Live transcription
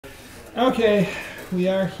Okay, we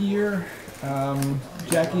are here.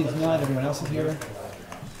 Jackie is not. Everyone else is here.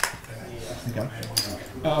 Okay.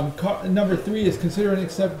 Number 3 is consider and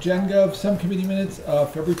accept GenGov subcommittee minutes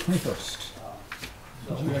of February 21st.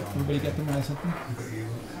 Did everybody get them when I sent them?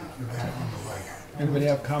 Anybody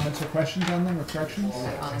have comments or questions on them or corrections?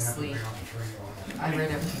 Honestly, I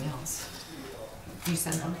read everything else. You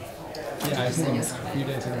sent them? Yeah, I sent them a few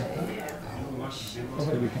days ago.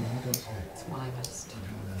 Over the weekend. That's one I missed.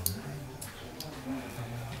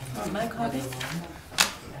 My copy?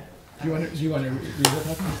 Do you want to read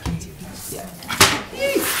that copy? Yeah.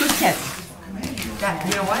 Good catch. That,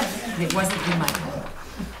 you know what? It wasn't in my copy.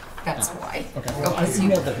 That's why. Okay. Oh, I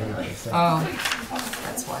emailed that to everybody. So.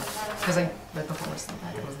 That's why. Because I read the whole rest of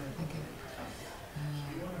that. I wasn't thinking.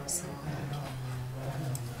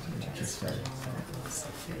 Just started.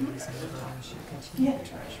 Yeah.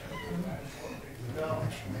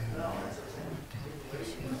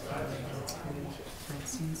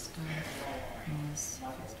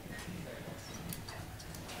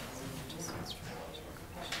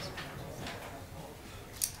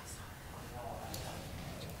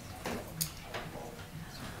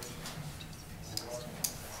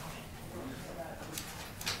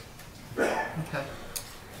 Okay.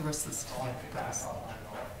 The rest of this, yeah, that was.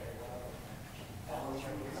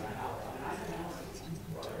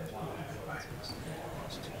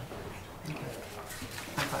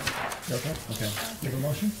 I'm fine. Okay. Okay. You have a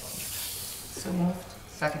motion? So moved.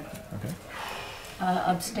 Second. Okay.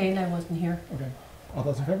 Abstain, I wasn't here. Okay. All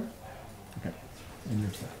those in favor? Okay. And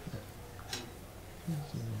you're set.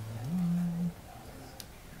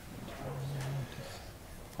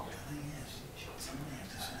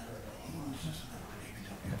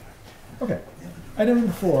 Okay. Item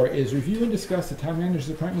number 4 is review and discuss the town manager's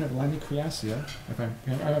appointment of Lonnie Creasia. If am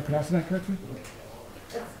I pronouncing that correctly?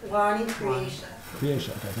 Lonnie Creation. Creasia.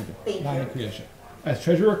 Okay, thank you. Thank you. Lonnie Creasia. As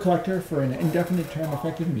treasurer collector for an indefinite term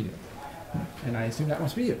effective immediately. And I assume that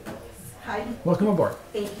must be you. Hi, Welcome aboard.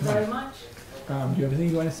 thank you very much. Do you have anything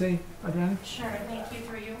you want to say, Adriana? Sure, thank you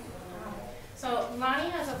for you. So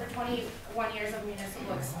Lonnie has over 21 years of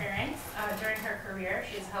municipal experience. During her career,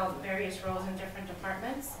 she's held various roles in different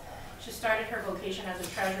departments. She started her vocation as a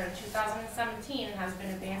treasurer in 2017 and has been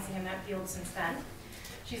advancing in that field since then.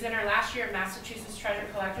 She's in her last year of Massachusetts Treasurer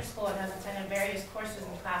Collector School and has attended various courses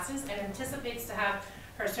and classes and anticipates to have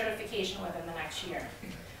her certification within the next year.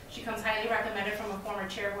 She comes highly recommended from a former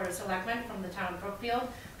chair board of selectmen from the town of Brookfield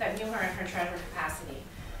that knew her in her treasurer capacity.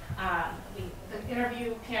 The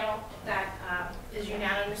interview panel that is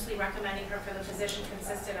unanimously recommending her for the position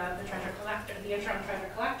consisted of the treasurer collector, the interim treasurer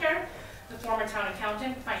collector, the former town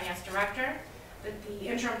accountant, finance director, the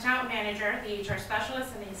interim town manager, the HR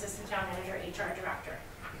specialist, and the assistant town manager, HR director.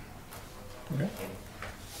 Okay.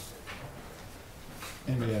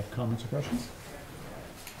 Anybody have comments or questions?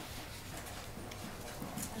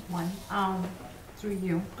 One, through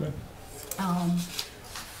you. Good.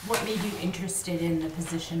 What made you interested in the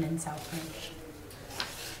position in Southbridge?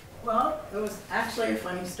 Well, it was actually a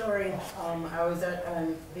funny story. I was at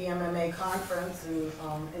the MMA conference and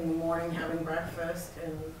in the morning having breakfast,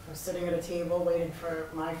 and I was sitting at a table waiting for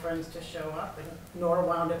my friends to show up, and Nora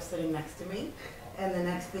wound up sitting next to me. And the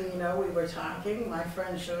next thing you know, we were talking, my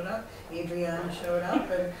friend showed up, Adriana showed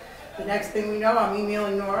up, and the next thing we know, I'm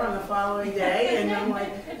emailing Nora on the following day, and I'm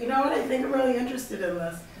like, you know what, I think I'm really interested in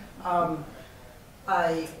this.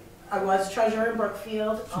 I was treasurer in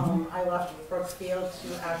Brookfield. I left Brookfield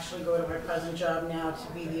to actually go to my present job now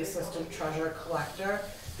to be the assistant treasurer collector,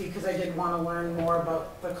 because I did want to learn more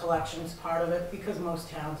about the collections part of it, because most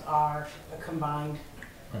towns are a combined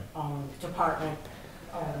department,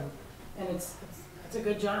 and it's a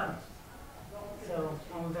good job. So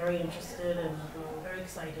I'm very interested and very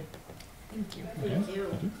excited. Thank you. Thank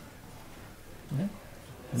you. Okay.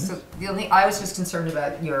 So the only thing, I was just concerned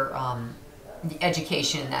about your the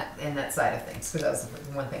education and that side of things, because that was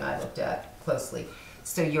the one thing I looked at closely.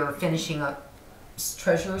 So you're finishing up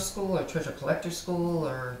treasurer school or treasurer collector school,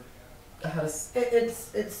 or how does?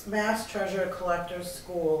 It's Mass Treasurer Collector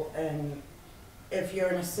School, and if you're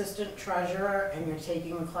an assistant treasurer and you're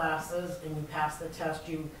taking the classes and you pass the test,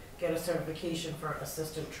 you get a certification for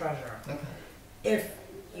assistant treasurer. Okay. If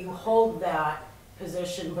you hold that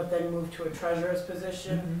position but then move to a treasurer's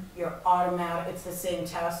position, you're automatic, it's the same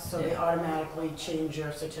test, so they automatically change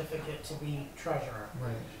your certificate to be treasurer.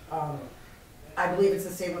 Right. I believe it's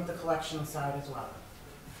the same with the collection side as well.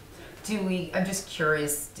 I'm just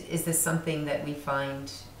curious, is this something that we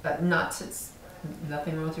find,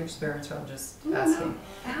 nothing wrong with your experience, I'm just asking.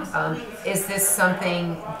 Is this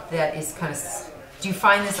something that is kind of, do you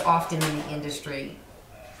find this often in the industry,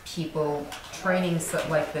 people training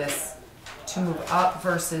like this to move up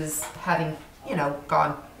versus having, you know,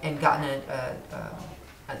 gone and gotten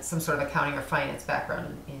some sort of accounting or finance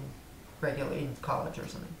background in college or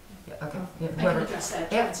something? Yeah, okay. Yeah, I can whoever. address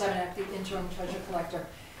that. Yeah. Jen Semenek, the interim treasurer collector.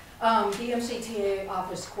 The MCTA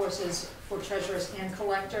offers courses for treasurers and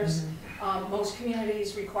collectors. Most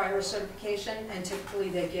communities require a certification, and typically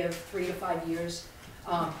they give 3 to 5 years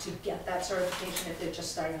to get that certification if they're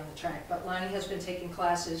just starting on the track. But Lonnie has been taking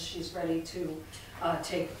classes. She's ready to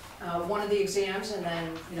take one of the exams, and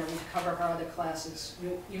then, you know, we cover her other classes.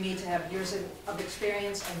 You need to have years of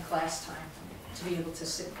experience and class time to be able to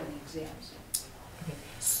sit for the exams. Okay.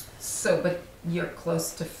 So, but you're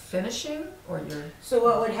close to finishing, or you're? So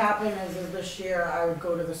what would happen is this year I would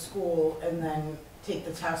go to the school and then take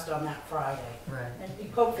the test on that Friday. Right.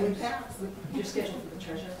 And hopefully pass. You're scheduled for the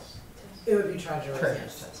treasurer's? It would be treasurer's.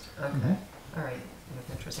 Treasurer's test. Okay. Mhm. All right.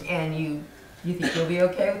 That's interesting. And you think you'll be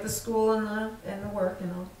okay with the school and the work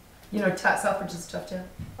and all? You know, Southbridge is a tough town.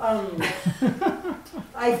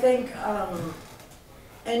 I think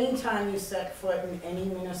anytime you set foot in any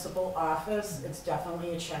municipal office, it's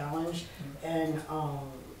definitely a challenge. And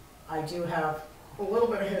I do have a little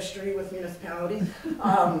bit of history with municipalities, because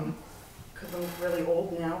I'm really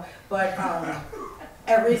old now. But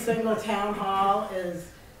every single town hall is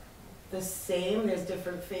the same. There's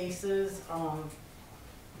different faces.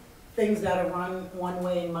 Things that are run one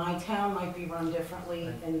way in my town might be run differently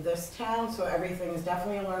in this town. So everything is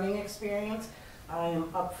definitely a learning experience. I am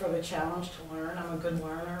up for the challenge to learn. I'm a good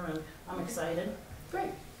learner, and I'm excited.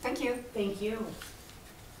 Great. Thank you. Thank you.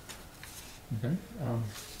 Okay.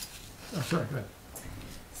 Sorry, go ahead.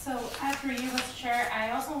 So after you, Mr. Chair,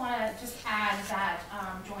 I also want to just add that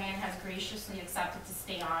Joanne has graciously accepted to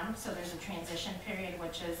stay on. So there's a transition period,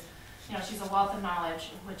 which is, you know, she's a wealth of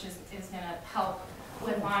knowledge, which is going to help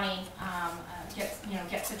with Lonnie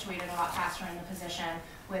get situated a lot faster in the position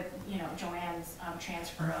with, you know, Joanne's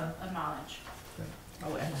transfer of knowledge.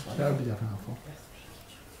 Oh, excellent. That would be definitely helpful.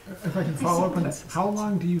 If I can follow up on that, how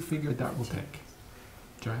long do you figure that will take,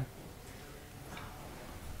 Joanne?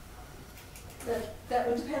 That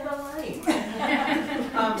would depend on Lonnie.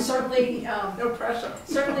 Certainly, No pressure.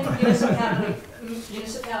 certainly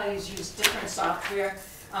municipalities use different software.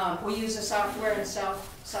 We use a software in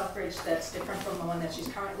Southbridge that's different from the one that she's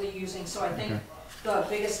currently using, so I think the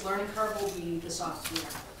biggest learning curve will be the software.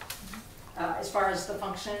 As far as the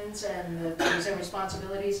functions and the duties and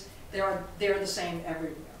responsibilities, they're the same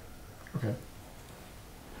everywhere. Okay.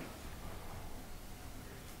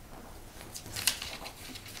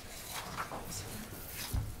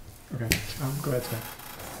 Okay, go ahead, Scott.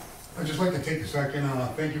 I'd just like to take a second,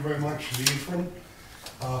 thank you very much to the interim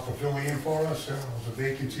for filling in for us. It was a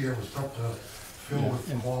vacancy that was tough to fill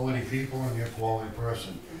with quality people and a quality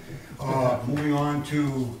person. Moving on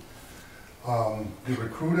to the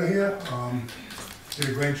recruiter here, did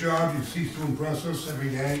a great job. You cease to impress us every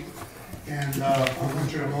day. And I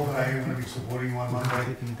want you to know that I am going to be supporting you on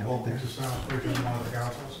Monday. Welcome to Southbridge and one of the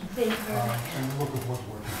councils. Thank you very much. And we're looking forward to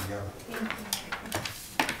working together.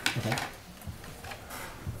 Okay.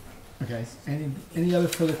 Okay, any other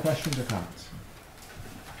further questions or comments?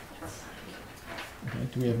 Okay,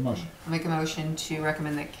 do we have a motion? I'll make a motion to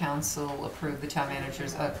recommend that council approve the town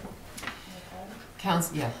manager's,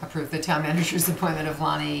 approve the town manager's appointment of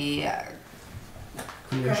Lonnie,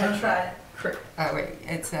 Creation? Try.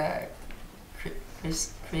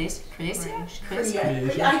 it's Creacia?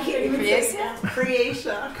 Creation. I can't even say Creation? that.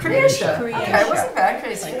 Creation. Creacia. Creacia. Okay, I wasn't bad,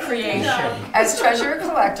 Creacia. Creation. As treasurer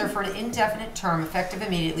collector for an indefinite term effective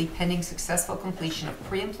immediately pending successful completion of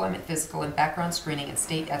pre-employment physical and background screening and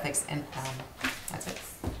state ethics and, that's it.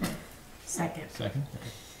 Second. Second,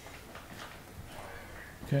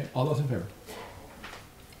 okay. Okay, all those in favor?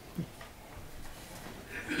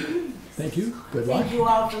 Thank you, good luck. Thank you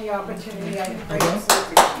all for the opportunity. I greatly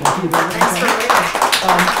appreciate Thank you very much. Thanks for waiting.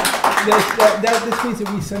 This means that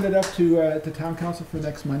we send it up to town council for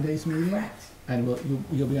next Monday's meeting, Correct. and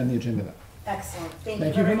you'll be on the agenda then. Excellent. Thank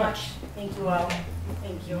Thank you you very very much. Thank you all.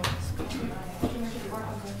 Thank you.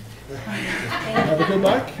 Have a good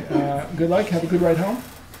luck, have a good ride home.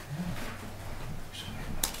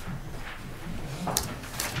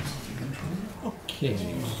 Okay.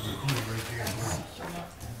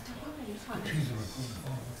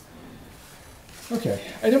 Okay,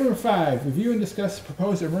 item number 5, review and discuss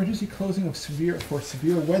proposed emergency closing of severe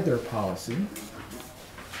weather policy.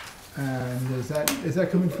 And is that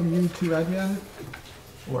coming from you too, Adriana?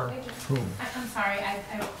 Or whom? I'm sorry,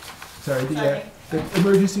 Sorry, the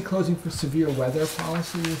emergency closing for severe weather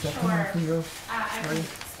policy, is that coming Sure. from you? I can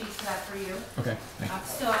speak to that for you. Okay, thank you.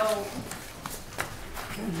 So,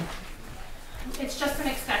 it's just an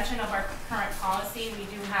extension of our current policy. We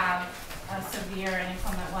do have a severe and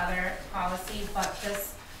inclement weather policy, but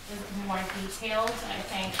this is more detailed, I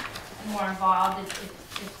think, and more involved.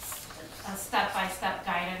 It's a step-by-step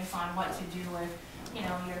guidance on what to do if, you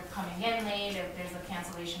know, you're coming in late, if there's a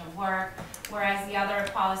cancellation of work, whereas the other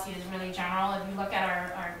policy is really general. If you look at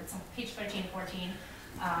our it's on page 13, 14,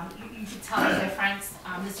 you can tell the difference.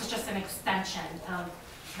 This is just an extension of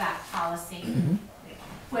that policy,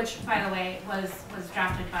 which, by the way, was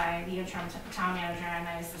drafted by the interim town manager, and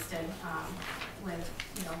I assisted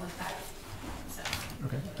with that. So.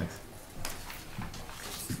 Okay, thanks.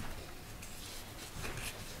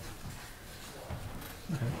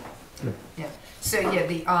 Okay, good. Yeah. So yeah,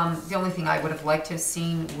 the only thing I would have liked to have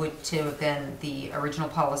seen would to have been the original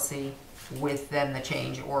policy with then the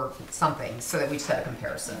change or something, so that we just had a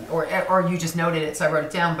comparison. Or you just noted it, so I wrote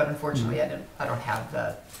it down, but unfortunately I don't have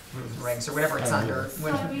the rules and regs or whatever it's under. So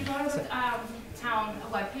if you go to the town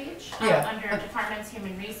webpage, under Departments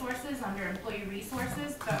Human Resources, under Employee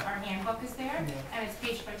Resources, our handbook is there, and it's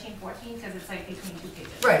page 13, 14, because it's like between 2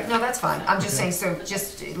 pages. Right, no, that's fine. I'm just saying, so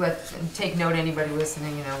just take note, anybody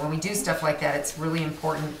listening, you know, when we do stuff like that, it's really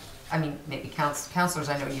important. I mean, maybe counselors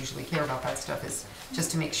I know usually care about that stuff, is just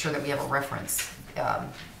to make sure that we have a reference,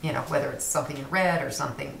 you know, whether it's something in red or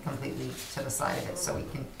something completely to the side of it, so we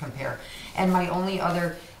can compare. And my only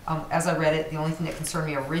other, as I read it, the only thing that concerned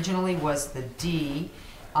me originally was the D,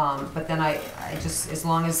 but then I just, as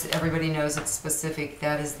long as everybody knows it's specific,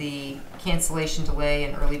 that is the cancellation, delay,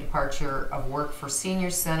 and early departure of work for senior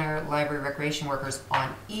center, library, recreation workers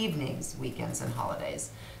on evenings, weekends, and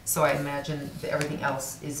holidays. So I imagine that everything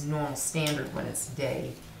else is normal standard when it's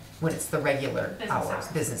day, when it's the regular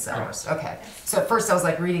business hours. Okay. So at first I was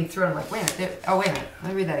like reading through and I'm like, wait a minute, wait a minute,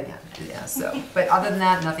 let me read that again. Yeah, so, but other than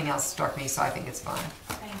that, nothing else struck me, so I think it's fine.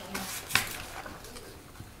 Thank you.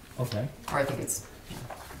 Okay, Or I think it's,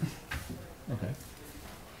 okay.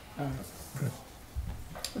 Good.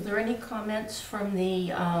 Were there any comments from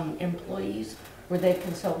the employees? Were they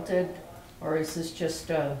consulted, or is this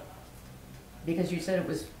just because you said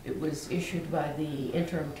it was issued by the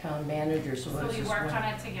interim town manager, so So we worked on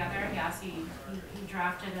it together. Yes, he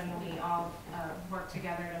drafted, and we all worked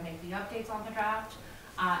together to make the updates on the draft.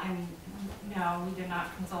 And no, we did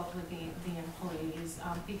not consult with the employees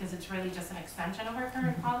because it's really just an extension of our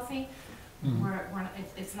current policy.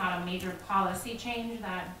 It's not a major policy change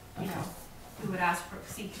that, you know, we would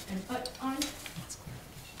seek input on.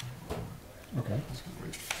 Okay.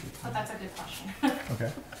 But that's a good question.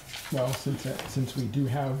 Okay. Well, since we do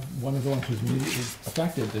have one of the ones who's immediately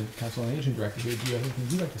affected, the Council on Aging Director here, do you have anything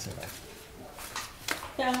you'd like to say about it?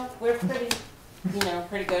 No, we're pretty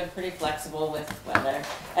good, pretty flexible with whether,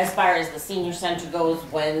 as far as the senior center goes,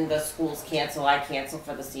 when the schools cancel, I cancel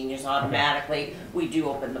for the seniors automatically. We do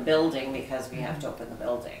open the building because we have to open the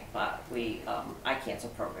building, but I cancel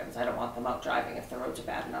programs. I don't want them out driving if the roads are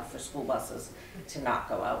bad enough for school buses to not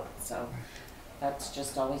go out. So that's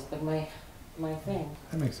just always been my thing.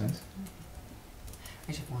 That makes sense.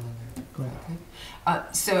 I just have one other. Go ahead.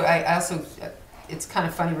 Okay. So I also, it's kind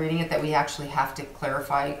of funny reading it that we actually have to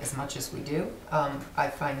clarify as much as we do. I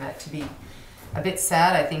find that to be a bit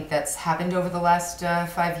sad. I think that's happened over the last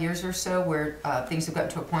 5 years or so, where things have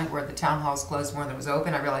gotten to a point where the town hall's closed more than it was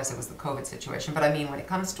open. I realize it was the COVID situation, but I mean, when it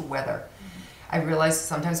comes to weather, I realize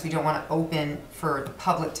sometimes we don't want to open for the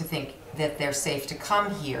public to think that they're safe to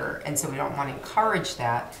come here, and so we don't want to encourage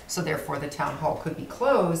that, so therefore the town hall could be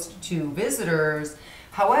closed to visitors.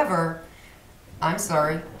 However, I'm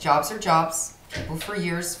sorry, jobs are jobs. People for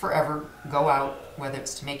years, forever, go out, whether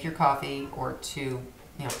it's to make your coffee or to, you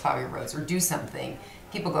know, plow your roads or do something.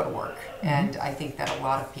 People go to work, and I think that a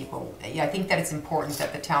lot of people, I think that it's important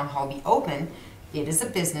that the town hall be open. It is a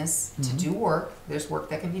business to do work. There's work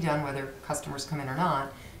that can be done whether customers come in or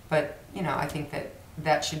not. But, you know, I think that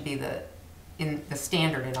that should be the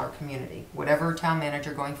standard in our community. Whatever town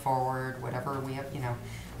manager going forward, whatever we have, you know,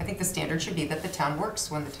 I think the standard should be that the town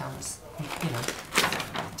works when the town is, you know,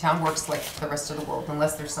 the town works like the rest of the world,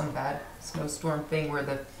 unless there's some bad snowstorm thing where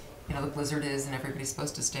the blizzard is and everybody's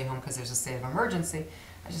supposed to stay home because there's a state of emergency.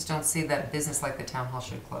 I just don't see that a business like the town hall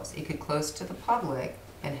should close. It could close to the public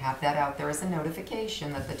and have that out there as a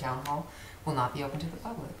notification that the town hall will not be open to the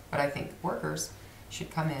public. But I think workers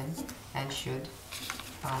should come in and should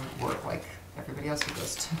work like everybody else who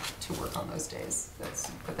goes to work on those days.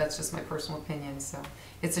 But that's just my personal opinion. So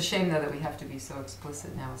it's a shame, though, that we have to be so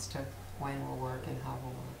explicit now as to when we'll work and how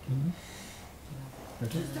we'll work. Mm-hmm. You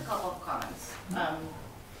know. Just a couple of comments.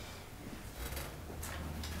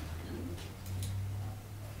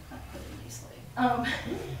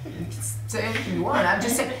 Say anything you want. I'm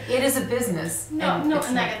just saying, it is a business. No, and and it's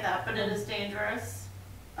I not- get that, but it is dangerous.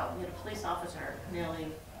 Oh, we had a police officer nearly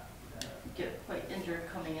get quite injured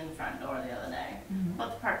coming in the front door the other day.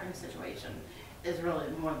 But the parking situation is really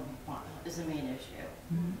more than one, is the main issue.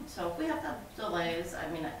 So if we have to have delays, I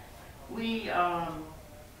mean, we,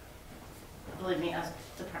 believe me, as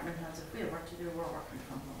department heads, if we have work to do, we're working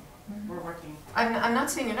from home. We're working. I'm not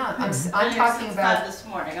saying you're not. I'm I'm talking about this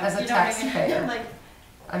morning. as a You know what I mean? taxpayer. Like,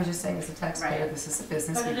 I'm just saying as a taxpayer, Right. this is a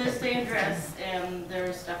business. but we it pay is for. dangerous, and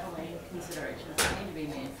there's definitely considerations that need to be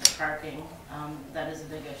made for parking. That is a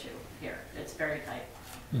big issue here. It's very tight.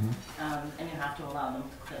 And you have to allow them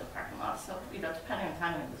to clear the parking lot. So, you know, depending on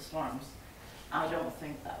timing of the storms, I don't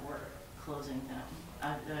think that we're closing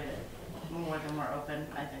down. More than we're open,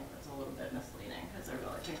 I think that's a little bit misleading, because I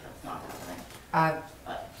really think that's not happening.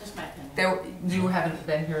 But just my opinion. You haven't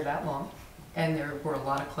been here that long, and there were a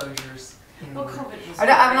lot of closures. Well, COVID was. I'm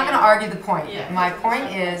not going to argue the point. Yeah. My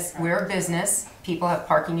point is, we're a business. People have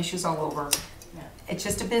parking issues all over. Yeah. It's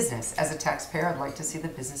just a business. As a taxpayer, I'd like to see the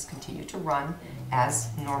business continue to run as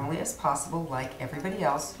normally as possible, like everybody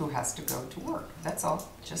else who has to go to work. That's all.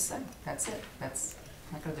 Just saying. That's it. I'm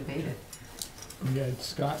not going to debate it. We had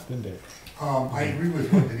Scott, then Dave. I agree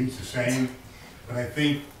with what Denise is saying, but I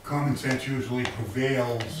think common sense usually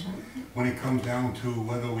prevails when it comes down to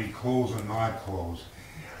whether we close or not close.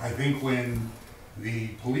 I think when the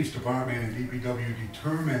police department and DPW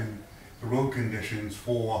determine the road conditions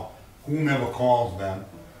for whomever calls them,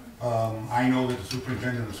 I know that the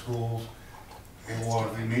superintendent of schools or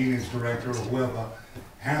the maintenance director or whoever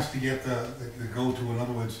has to get the go-to. In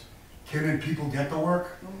other words, can people get to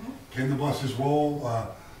work? Can the buses roll?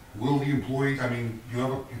 Will the employees, I mean,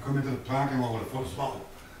 you come into the parking lot with a foot of snow,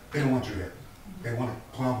 they don't want you there. They want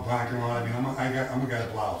to plow the parking lot. I mean, I'm a guy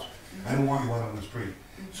that plows. I don't want you out on the street.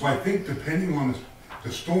 So I think depending on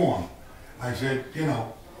the storm, I said, you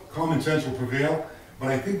know, common sense will prevail, but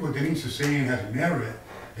I think what Denise is saying has merit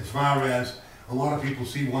as far as a lot of people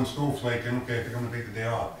see one snowflake and, okay, I think I'm going to take the day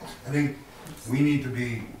off. I think we need to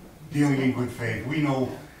be dealing in good faith. We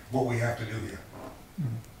know what we have to do here.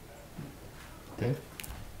 Dave?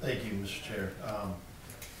 Thank you, Mr. Chair.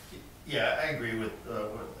 Yeah, I agree with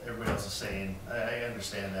what everybody else is saying. I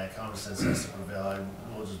understand that common sense has to prevail.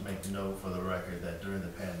 I will just make a note for the record that during the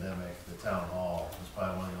pandemic, the town hall was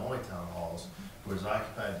probably one of the only town halls who was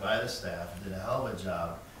occupied by the staff and did a hell of a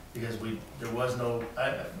job, because there was no,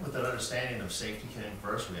 with an understanding of safety came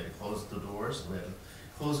first. We had to close the doors. We had to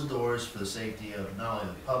close the doors for the safety of not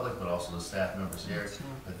only the public but also the staff members here.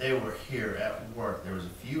 But they were here at work. There was a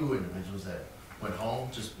few individuals that went home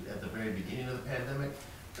just at the very beginning of the pandemic,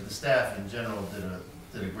 but the staff in general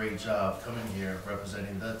did a great job coming here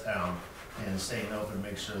representing the town and staying open to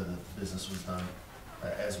make sure that the business was done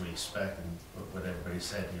as we expect, and what everybody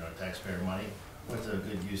said, you know, taxpayer money went to a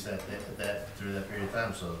good use through that period of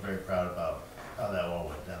time. So I was very proud about how that all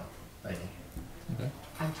went down. Thank you. Okay.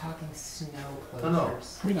 I'm talking snow closures. No.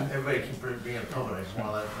 We know. Everybody keep bringing up COVID. I just want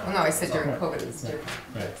to let it know. Well, no, I said during Right. COVID it was different.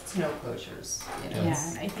 Right. Snow closures. You know. Yeah,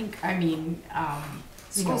 and I think, I mean,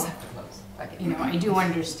 you Schools know, have to close. I get it. you know, I do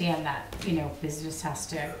understand that, you know, business has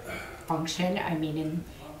to function. I mean,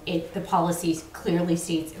 the policy clearly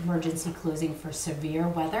states emergency closing for severe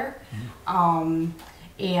weather.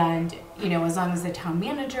 And, you know, as long as the town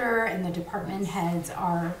manager and the department heads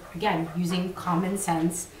are, again, using common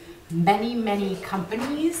sense, many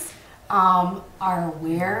companies are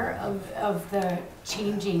aware of the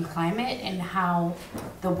changing climate and how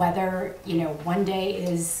the weather, you know, one day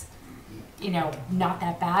is, you know, not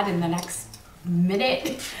that bad, and the next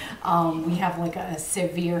minute we have like a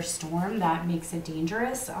severe storm that makes it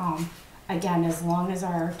dangerous. Again, as long as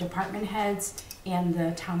our department heads and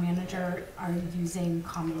the town manager are using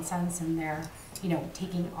common sense and they're, you know,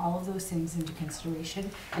 taking all of those things into consideration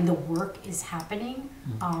and the work is happening,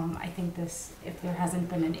 I think this, if there hasn't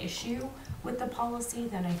been an issue with the policy,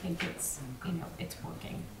 then I think it's, you know, it's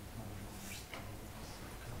working.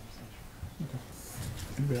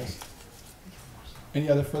 Anybody else? Any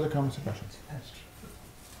other further comments or questions?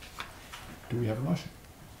 Do we have a motion?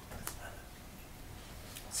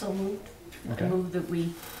 So moved. Okay. I move that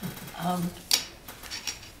we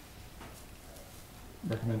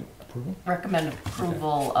Recommend approval? recommend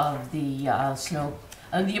approval of the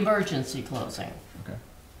of the emergency closing. Okay.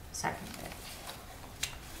 Second.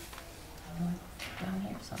 Down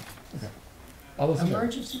here, so. Okay. All those in favor?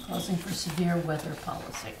 Emergency closing for severe weather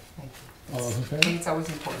policy. Thank you. All those in I think favor? it's always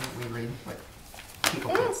important that we read what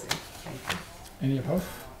people can say. Thank you. Any opposed?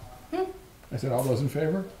 I said all those in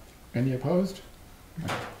favor? Any opposed?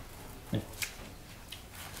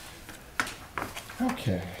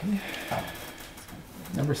 Okay.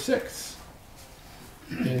 Number 6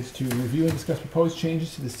 is to review and discuss proposed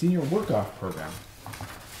changes to the senior work-off program.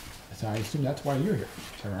 So I assume that's why you're here.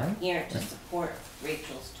 Is that right? Here to support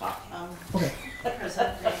Rachel's talk. Okay.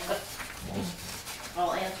 Presenting,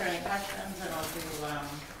 I'll answer any questions and I'll do,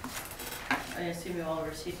 I assume you all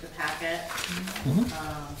received the packet.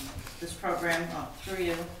 This program, through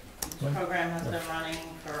you, this program has been running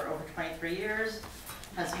for over 23 years,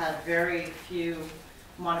 has had very few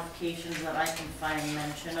modifications that I can find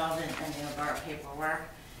mention of in any of our paperwork.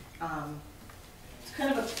 It's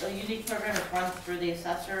kind of a unique program. It runs through the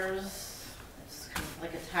assessors. It's kind of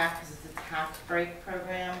like a tax, it's a tax break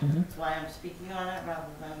program. That's why I'm speaking on it rather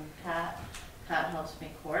than Kat. Kat helps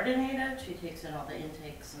me coordinate it. She takes in all the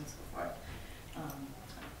intakes and so forth.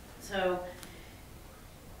 So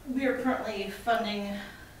we are currently funding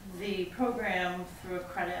the program through a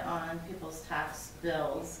credit on people's tax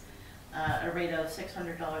bills, a rate of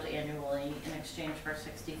 $600 annually in exchange for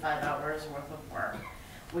 65 hours worth of work,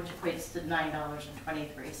 which equates to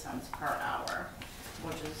 $9.23 per hour,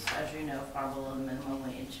 which is, as you know, far below the minimum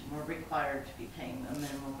wage. We're required to be paying the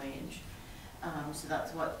minimum wage. So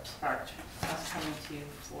that's what sparked us coming to you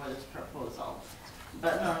for this proposal.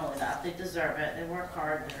 But not only that, they deserve it. They work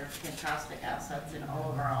hard. They're fantastic assets in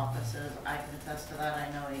all of our offices. I can attest to that. I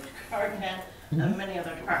know each department and many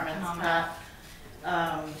other departments that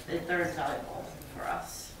they're invaluable for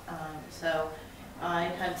us. So I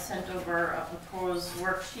had sent over a proposed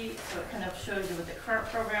worksheet, so it kind of shows you what the current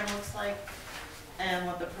program looks like and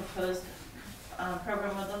what the proposed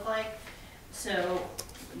program would look like. So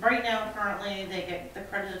right now, currently, they get the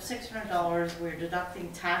credit of $600. We're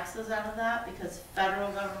deducting taxes out of that because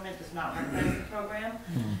federal government does not recognize the program.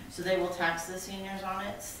 So they will tax the seniors on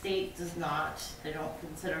it. State does not. They don't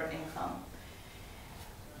consider it income.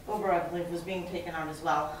 OBRA, I believe, was being taken out as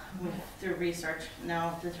well. Through research,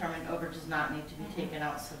 now determined OBRA does not need to be taken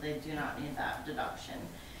out, so they do not need that deduction.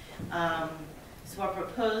 So our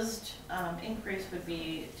proposed increase would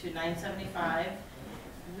be to $975.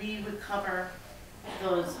 We would cover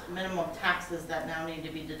those minimum taxes that now need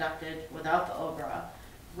to be deducted without the OBRA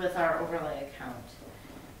with our overlay account.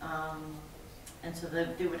 And so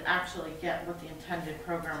they would actually get what the intended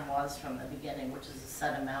program was from the beginning, which is a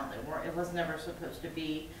set amount. It was never supposed to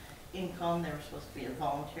be income. They were supposed to be a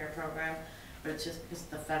volunteer program, but it's just because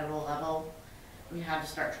at the federal level, we had to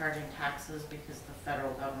start charging taxes because the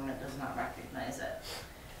federal government does not recognize it.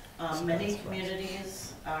 Many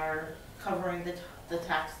communities are covering the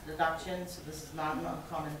tax deduction, so this is not an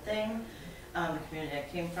uncommon thing. The community I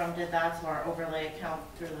came from did that, so our overlay account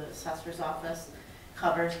through the assessor's office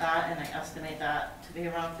covers that, and I estimate that to be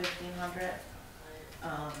around $1,500.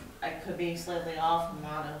 I could be slightly off. I'm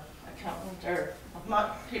not an accountant, or I'm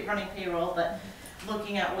not running payroll, but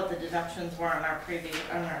looking at what the deductions were on our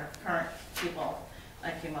current people,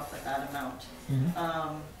 I came up with that amount. And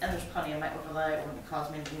there's plenty in my overlay. It wouldn't cause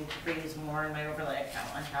me to need to raise more in my overlay account.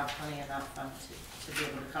 I have plenty in that fund to be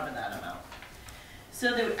able to cover that amount.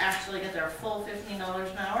 So they would actually get their full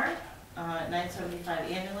 $15 an hour, $975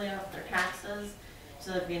 annually off their taxes.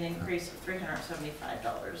 So that'd be an increase of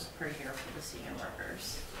 $375 per year for the senior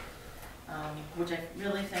workers, which I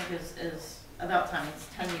really think is about time. It's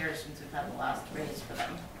 10 years since we've had the last raise for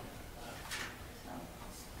them.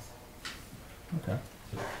 Okay.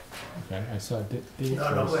 Okay, I saw Dave.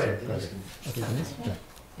 No, go ahead. Okay, Denise? Okay.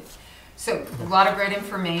 So a lot of great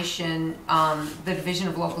information. The Division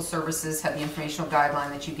of Local Services had the informational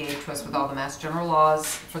guideline that you gave to us with all the Mass General laws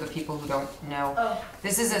for the people who don't know. Oh.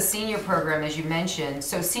 This is a senior program, as you mentioned.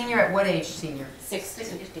 So senior at what age senior?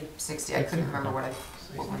 60. 60. I couldn't remember I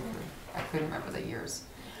couldn't remember the years.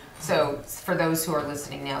 So for those who are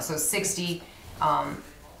listening now, so 60.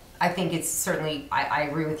 I think it's certainly. I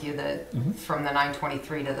agree with you that from the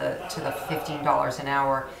 $923 to the $15 an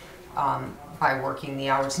hour. By working the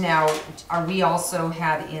hours. Now, are we also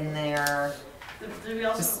had in there? Did we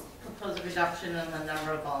also propose a reduction in the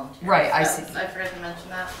number of volunteers? Right, I see. I forgot to mention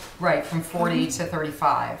that. Right, from 40 to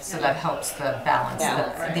 35, so that helps the balance,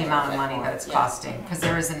 the amount of money that it's costing, because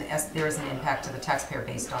there is an impact to the taxpayer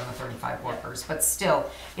based on the 35 workers. But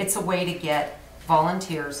still, it's a way to get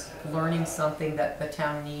volunteers learning something that the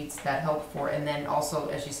town needs that help for, and then also,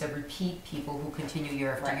 as you said, repeat people who continue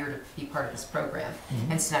year after year to be part of this program.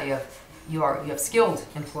 And so now you have skilled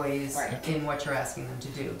employees in what you're asking them to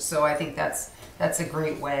do. So I think that's a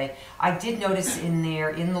great way. I did notice in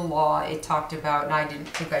there, in the law, it talked about, and I didn't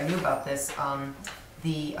think I knew about this,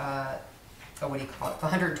 the, what do you call it, the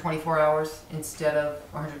 124 hours instead of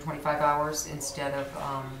 125 hours instead of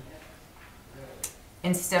the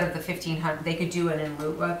 1,500. They could do it in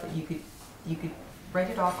lieu of, you could write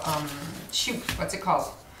it off, shoot, what's it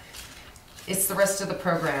called? It's the rest of the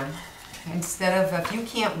program. Instead of, if you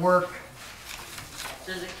can't work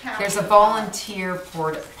there's a cap. There's a volunteer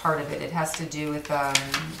part of it. It has to do with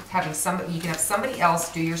having somebody. You can have somebody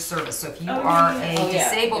else do your service. So if you are a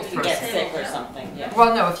disabled if you get person, sick or something, yeah.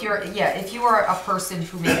 well, no, if you are a person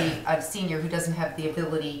who maybe a senior who doesn't have the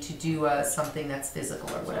ability to do something that's physical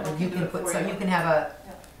or whatever, you can put some. You can have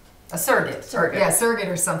a surrogate, surrogate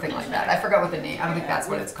or something like that. I forgot what the name. I don't think that's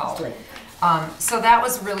what it's called. So that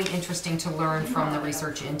was really interesting to learn from the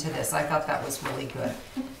research into this. I thought that was really good.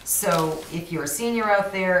 So if you're a senior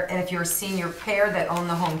out there, and if you're a senior pair that own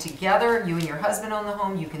the home together, you and your husband own the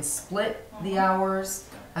home, you can split the hours.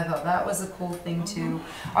 I thought that was a cool thing too.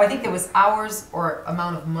 Oh, I think there was hours or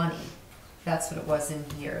amount of money. That's what it was in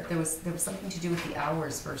here. There was something to do with the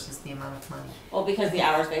hours versus the amount of money. Well, because the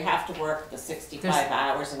hours, they have to work the 65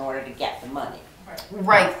 hours in order to get the money.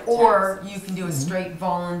 Right, or you can do a straight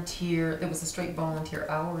volunteer, there was a straight volunteer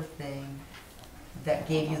hour thing that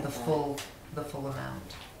gave you the full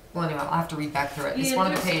amount. Well, anyway, I'll have to read back through it. It's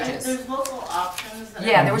one of the pages. There's local options.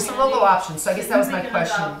 Yeah, there were some local options, so I guess that was my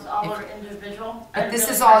question. All are individual. But this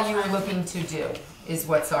is all you were looking to do, is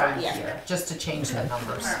what's already here, just to change the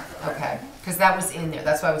numbers. Okay, because that was in there.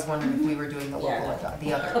 That's why I was wondering if we were doing the local,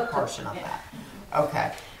 the other portion of that.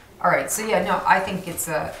 Okay. All right, so yeah, no, I think it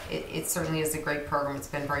certainly is a great program. It's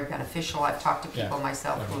been very beneficial. I've talked to people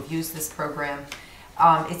myself who have used this program.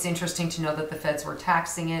 It's interesting to know that the feds were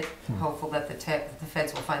taxing it. Hopeful that the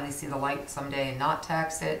feds will finally see the light someday and not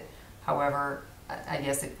tax it. However, I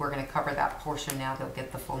guess if we're going to cover that portion now, they'll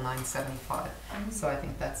get the full $975. So I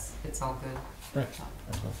think it's all good. Right.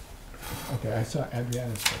 Okay, I saw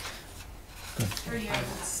Adriana's first. For you,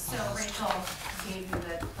 so Rachel gave you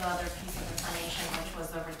the other piece of information, which was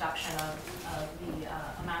the reduction of the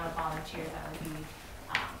amount of volunteers that would be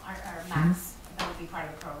our max that would be part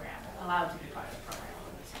of the program, allowed to be part of the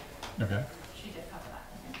program. Okay. She did cover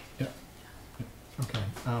that. Yeah.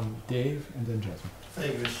 Okay. Dave and then Jasmine.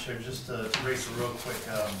 Thank you, Mr. Chair. Just to raise it real quick,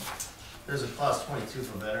 there's a clause 22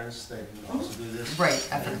 for veterans that can also do this. Right.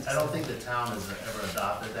 I don't think the town has ever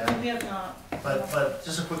adopted that. We have not. But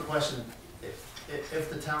just a quick question. If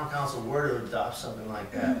the town council were to adopt something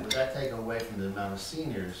like that, would that take away from the amount of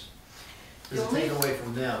seniors? Does it take away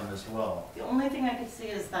from them as well? The only thing I could see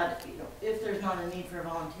is that, if there's not a need for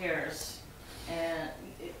volunteers, and,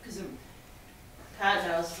 because Pat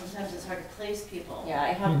knows, sometimes it's hard to place people. Yeah, I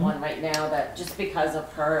have one right now that just because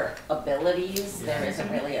of her abilities, there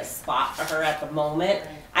isn't really a spot for her at the moment.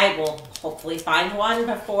 I will hopefully find one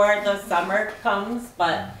before the summer comes,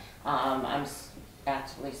 but I'm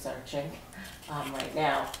actually searching right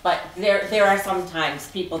now. But there are sometimes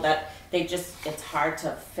people that it's hard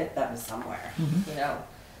to fit them somewhere, you know.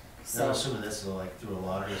 So I'm assuming this is like through a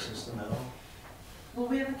lottery system at all? Well,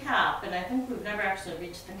 we have a cap, and I think we've never actually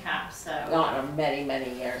reached the cap, so. Not in many,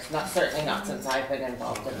 many years. Certainly not since I've been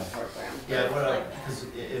involved in the program. Yeah, because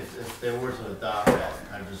if they were to adopt that,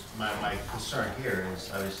 my concern here is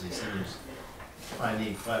obviously seniors probably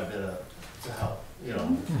need quite a bit of help, you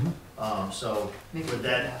know. So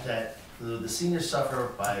would the seniors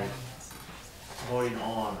suffer by voting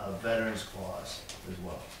on a veterans clause as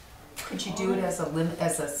well? Could you do it as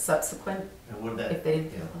a subsequent, And would that, if they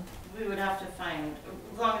didn't feel We would have to find,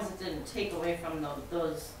 as long as it didn't take away from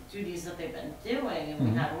those duties that they've been doing, and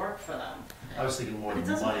we had work for them. I was thinking more It of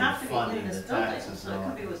doesn't money have to be funding in the this building, taxes so and it all.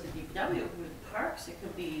 could be with the DPW, it could be with parks, it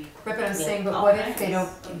could be. Right, but I'm saying, but all what if they kinds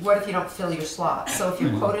don't, of- what if you don't fill your slots? So if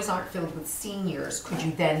your quotas aren't filled with seniors, could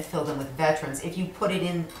you then fill them with veterans? If you put it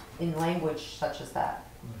in language such as that?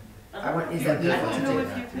 Is that I legal don't to know do?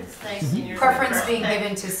 if you could say seniors. Preference being I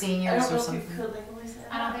given to seniors or don't know if something? you could legally say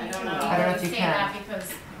that. I don't think you can know. I don't know if you say can. that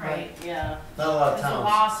because, right, Yeah, Not a lot of because the towns.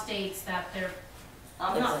 law states that they're,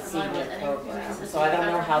 I'm not It's a familiar with senior any program, communities so I don't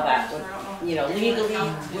know how that would, I don't know. you know, legally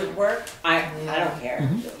would work. I don't care.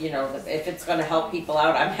 You know, if it's gonna help people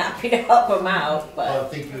out, I'm happy to help them out, Well, but. I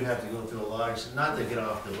think you would have to go through a lottery, not to get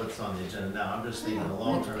off what's on the agenda now, I'm just thinking the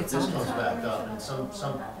long term, if It's this on comes back up, and some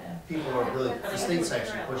people are really, the state's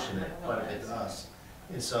actually pushing it quite a bit to us.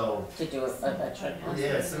 And so, To do a veteran.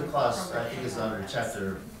 yeah, it's in clause, I think it's under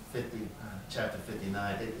chapter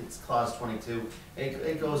 59, it's clause 22.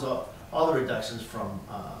 It goes all the reductions from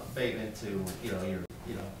abatement to, your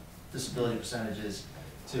disability percentages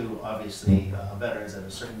to obviously veterans that have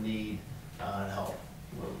a certain need and help.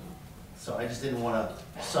 So I just didn't want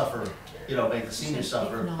to suffer, make the seniors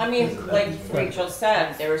suffer. I mean, like Rachel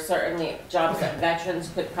said, there are certainly jobs that veterans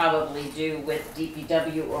could probably do with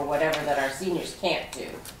DPW or whatever that our seniors can't do.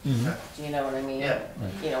 Do you know what I mean? Yeah.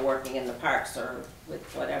 You know, working in the parks or with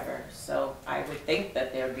whatever. So I I would think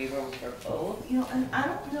that there would be room for both. You know, and I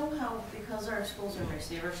don't know how, because our schools are in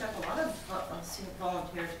receivership, a lot of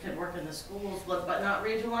volunteers could work in the schools, but not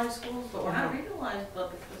regionalized schools, but we're not regionalized,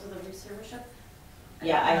 but because of the receivership.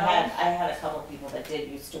 Yeah, I No. had a couple people that did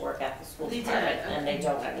used to work at the school They did, department, and they okay.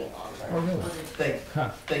 don't any Oh, longer. really?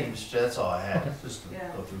 Thank you, Mr. Chair, that's all I had, Okay. just to Yeah.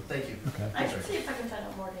 go through, thank you. Okay. I can see if I can find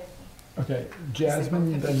out more, Dave. Okay,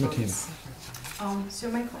 Jasmine, then Martina. So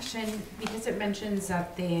my question, because it mentions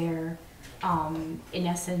that they're, in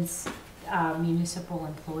essence, municipal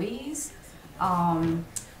employees,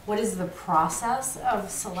 what is the process of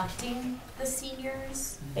selecting the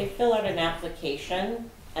seniors? They fill out an application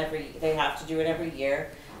they have to do it every year,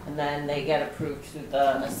 and then they get approved through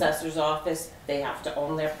the assessor's office. They have to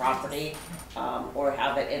own their property, or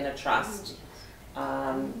have it in a trust,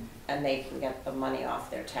 and they can get the money off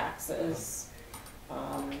their taxes.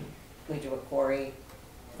 We do a query,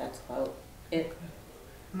 that's about it.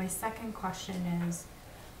 My second question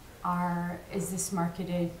is this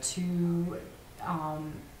marketed to,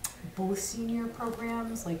 both senior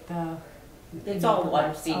programs, like the? It's all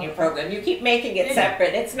one senior program. You keep making it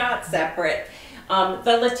separate. It's not separate.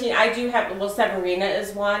 The Latina, I do have, well, Severina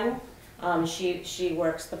is one. She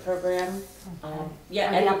works the program. Yeah,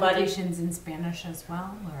 Are the anybody. applications in Spanish as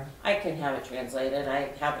well, or? I can have it translated. I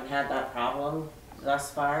haven't had that problem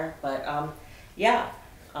thus far, but yeah,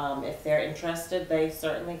 if they're interested, they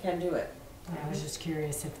certainly can do it. I was just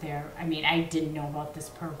curious if I didn't know about this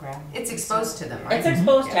program. It's exposed to them, right? It's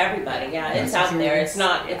exposed to everybody. Yeah, it's out there. It's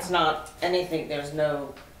not. Yeah. It's not anything. There's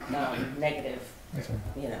no negative. That's all.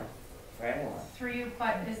 You know, for anyone. Through you,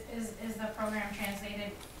 but is the program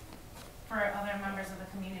translated for other members of the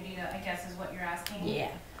community to, I guess is what you're asking? Yeah.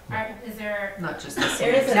 Is there, Not just the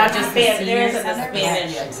There isn't Not a just the Span- there senior isn't a centers?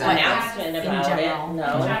 Spanish Yeah, exactly. announcement In about general. it.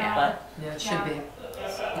 No, In general. but Yeah, it should be.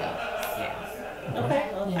 okay.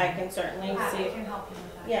 Well, Yeah. I can certainly I see. can help you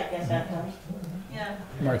with that. Yeah, get that done. Yeah,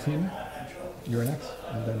 Martina, you're next,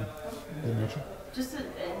 and then Rachel. just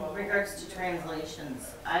in regards to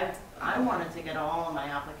translations, I wanted to get all of my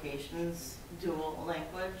applications dual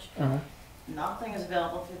language. Uh-huh. Nothing is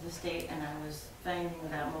available through the state, and I was finding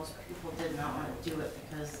that most people did not want to do it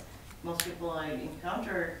because most people I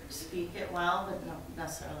encountered speak it well, but don't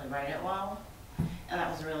necessarily write it well. And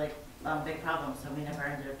that was a really big problem, so we never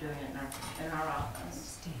ended up doing it in our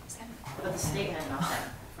office. But the state had nothing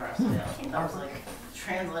for us to do. That was like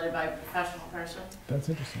translated by a professional person. That's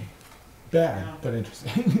interesting. Bad, Yeah. but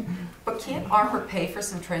interesting. But can't Arbor pay for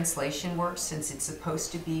some translation work since it's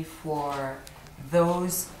supposed to be for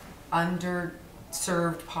those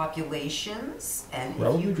underserved populations? And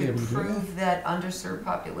Well, if you we'd be could able to do that. prove that underserved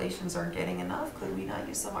populations aren't getting enough, could we not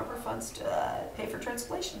use some Arbor funds to pay for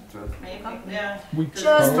translation through the Maybe, company? yeah. We Just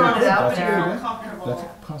oh, throwing it out that's a there. good More idea. comfortable. That's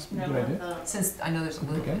a possible you know, good with idea. the- Since I know there's a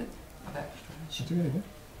little Okay. bit of extra. That's a good idea.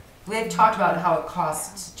 We've talked about how it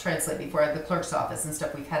costs to translate before at the clerk's office and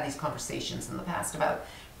stuff. We've had these conversations in the past about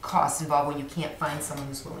costs involved when you can't find someone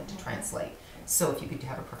who's willing to translate. So if you could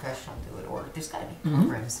have a professional do it, or there's gotta be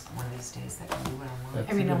programs one of these days that can do it online.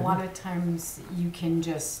 That's I mean, a a good lot idea. of times you can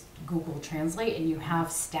just Google Translate and you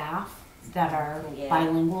have staff that are Yeah.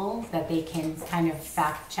 bilingual, that they can kind of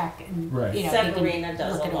fact check and, Right. you know, they can Severina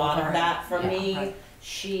does look a it lot over. of that for Yeah, me. right.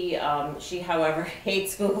 She however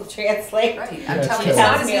hates Google Translate. Right, I'm That's telling She you, it's terrible.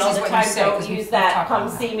 not tells as me easy all as the what you time, say, don't 'cause we've use talked that, about come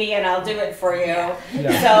that. see me and I'll do it for you. Yeah.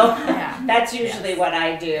 So Yeah. that's usually what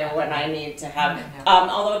I do when I need to have, Yeah.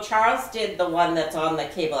 although Charles did the one that's on the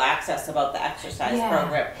cable access about the exercise Yeah.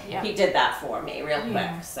 program. Yeah. He did that for me real quick,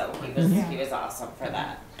 Yeah. so Mm-hmm. he was awesome for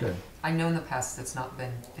that. Good. I know in the past it's not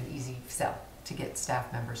been an easy sell to get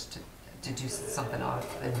staff members to do something out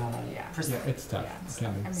of the normal Yeah. Yeah, it's tough. Yeah. It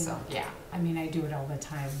can be. I mean, So- yeah, I mean, I do it all the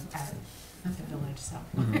time at the village, so.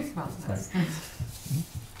 Mhm. Well, that's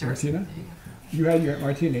Martina? There you go. You had your,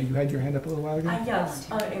 Martina, you had your hand up a little while ago? Yes,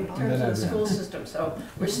 in And terms then of the Adriana. school system, so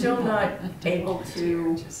we're still not able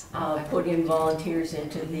to put in volunteers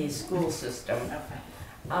into the school system.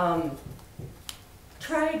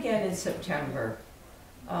 Try again in September.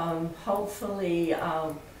 Hopefully,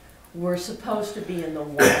 we're supposed to be in the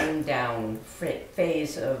wind down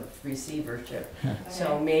phase of receivership.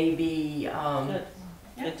 So maybe Good.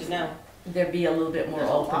 Good to know. there'd be a little bit more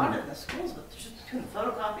There's a lot open. in the schools, but just between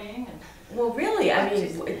photocopying and. Well, really, I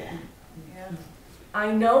mean, Yeah.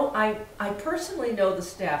 I know, I personally know the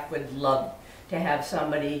staff would love to have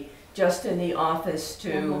somebody just in the office to,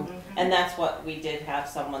 Mhm. And that's what we did have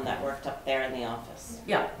someone that worked up there in the office.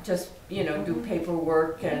 yeah, just, you know, do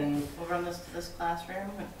paperwork and, We'll run this to this classroom.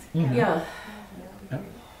 and- Mhm. yeah. Yeah.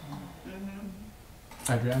 Mhm.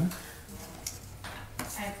 Adriana?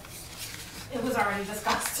 It was already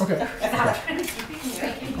discussed. Okay.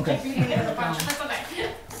 Okay. Reading it as a bunch, that's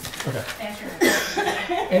okay. Okay.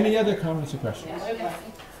 Answer. Any other comments or questions?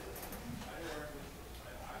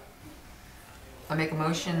 I make a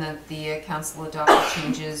motion that the council adopt the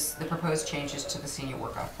changes, the proposed changes to the senior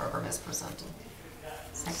work-off program as presented.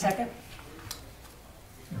 Second?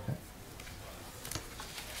 Okay.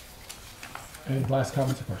 Any last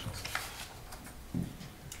comments or questions?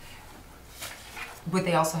 Would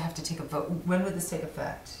they also have to take a vote? When would this take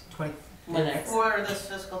effect? 20? When it's, For this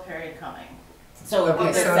fiscal period coming. so it would be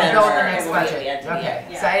Okay, so December, it'll go with the next it would be budget. at the end. Okay,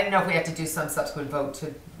 Yeah. so I didn't know if we had to do some subsequent vote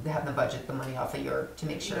to have the budget, the money off of your, to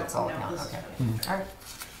make sure it's all No, account, this- okay. Mhm. All right.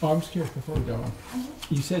 Oh, I'm just curious, before we go on,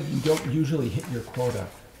 you said you don't usually hit your quota.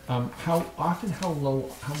 How often, how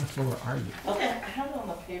much lower are you? Okay, I have it on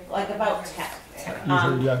the paper. Like about 10.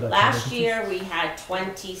 Usually you have like Last 10 year, we had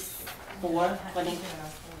 24, 20,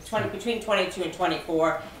 between 22 and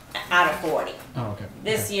 24 out of 40. Oh, okay.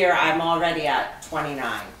 This Okay. year, I'm already at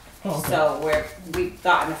 29. Oh, okay. So we've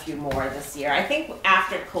gotten a few more this year. I think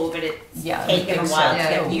after COVID, it's Yeah. taken a while to Yeah,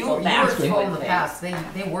 get you people were back full in doing the things. past.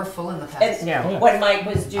 They were full in the past. And Yeah. Oh, yeah. when Mike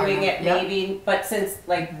was doing it, Yeah. maybe, but since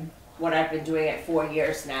like what I've been doing it 4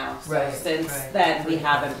 years now, so Right, since right. then we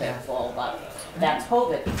haven't been Yeah. full, but that's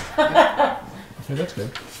COVID. Okay, that's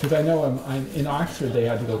good. Because I know in Oxford they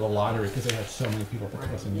had to go to the lottery because they had so many people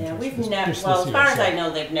that wasn't Yeah, interested. we've Just never, this well, as year, far as so- I know,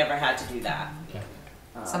 they've never had to do that. Yeah.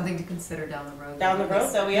 Something to consider down the road. Down the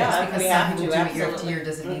road, though, Just yeah, because we some have people to, do it year after absolutely. year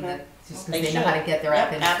doesn't mean Mhm. that just They because they know how to should. get their Yep,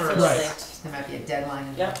 app in absolutely. first. There might be a deadline.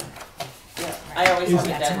 and- Yep. Yep. I always Is put a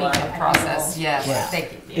it- To make deadline. the process, yes, Right.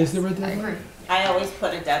 thank you. Is there a I deadline? agree. I always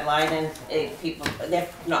put a deadline and people, they're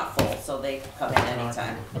not full, so they come in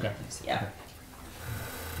anytime. Okay. Yeah.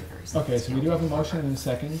 Okay, so we do have a motion and a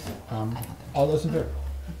second. All those in favor?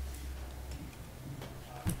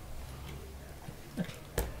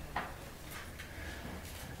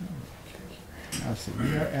 Let's see,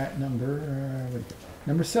 we are at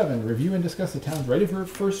number 7. Review and discuss the town's right of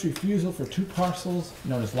first refusal for 2 parcels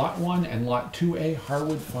known as Lot 1 and Lot 2A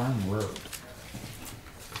Harwood Farm Road.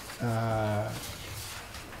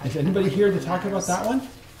 Is anybody here to talk about that one?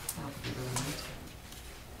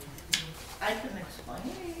 I can explain.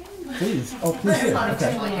 Please. Oh, please do.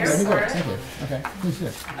 Okay. Let me go. Thank you. Okay, please do.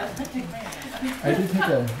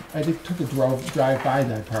 I did took a drive by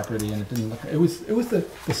that property and it didn't look. It was the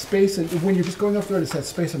space when you're just going up the road. It says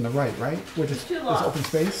space on the right, Where just Two there's lots. open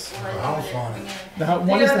space. The house on it.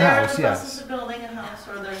 One is the house, This is yes. the building and house,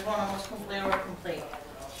 or there's one almost complete or complete.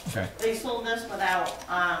 Okay. They sold this without,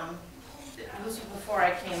 this was before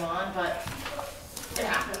I came on, but it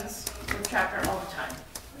happens with chapter all the time.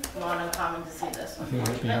 Not uncommon to see this, I think it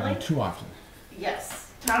unfortunately. happen too often.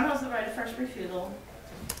 Yes, town has the right of first refusal,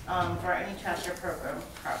 for any chapter program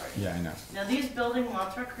property. Yeah, I know. Now, these building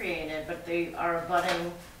lots were created, but they are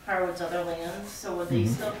abutting Harwood's other lands, so would they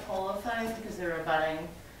still qualify because they're abutting,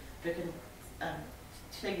 they're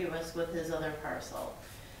contiguous with his other parcel?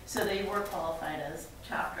 So they were qualified as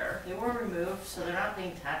chapter. They were removed, so they're not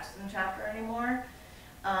being taxed in chapter anymore.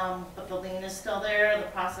 But the lien is still there. The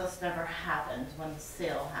process never happened when the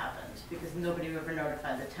sale happened because nobody ever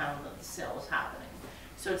notified the town that the sale was happening.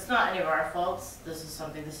 So it's not any of our faults. This is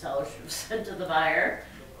something the seller should have said to the buyer.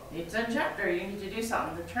 It's in chapter. You need to do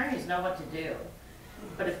something. The attorneys know what to do.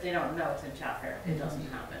 But if they don't know it's in chapter, it doesn't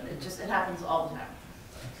happen. It happens all the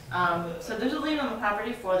time. So there's a lien on the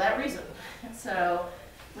property for that reason. So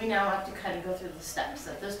we now have to kind of go through the steps.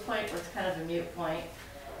 At this point, it's kind of a moot point.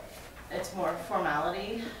 It's more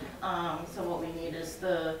formality. So what we need is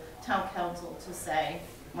the town council to say,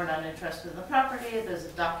 we're not interested in the property. There's a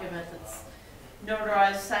document that's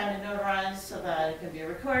notarized, signed and notarized so that it can be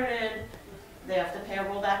recorded. They have to pay a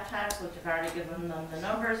rollback tax, which I've already given them the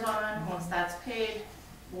numbers on. Once that's paid,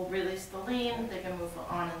 we'll release the lien. They can move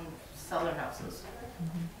on and sell their houses.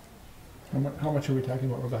 How much are we talking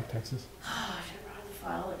about rollback taxes? I should have brought the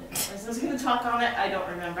file. I was going to talk on it. I don't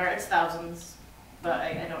remember. It's thousands. But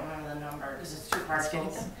I don't remember the number because it's 2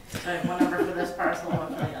 parcels. So I have one number for this parcel, one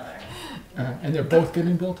for the other. And they're both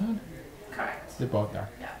getting built on? Correct. They both are.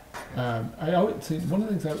 Yeah. I always see one of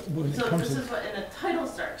the things that when it So comes this to is what, in a title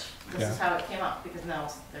search, this Yeah. is how it came up because now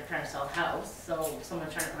they're trying to sell a house. So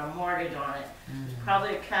someone's trying to put a mortgage on it.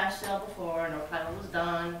 Probably a cash sale before, no title was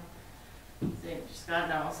done. They just God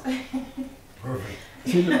knows. Perfect.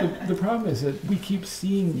 see, the problem is that we keep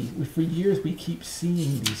seeing these for years. We keep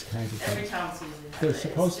seeing these kinds of Every things. town sees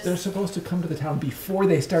it. They're supposed to come to the town before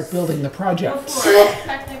they start building the project. Before,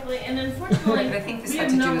 technically, and unfortunately, But I think this we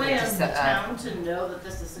had have to do no with way it as just, the town to know that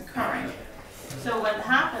this is occurring. So what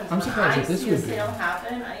happens, I'm when surprised I that this see a would be. sale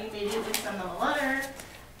happen, I immediately send them a letter,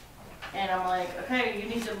 and I'm like, okay, you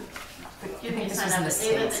need to give me a this sign was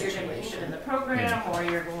in the affidavit that state you're gonna keep it situation. in the program, or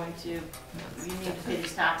you're going to, you need to pay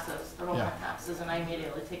these taxes, the Yeah. rollout taxes, and I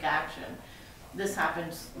immediately take action. This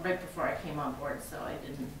happened right before I came on board, so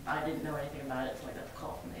I didn't know anything about it until I got the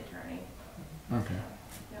call from the attorney. Okay.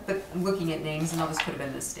 But looking at names, and all this could have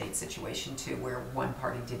been the state situation too, where one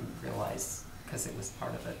party didn't realize, because it was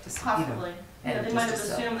part of it, just, you know. Possibly. Yeah, and they might have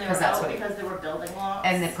just assumed they 'cause were that's out what- because they were building lots.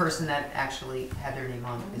 And the person that actually had their name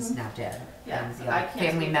on is now dead. Yeah, And so the I other can't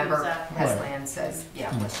family speak to member exactly. has Right. land, says,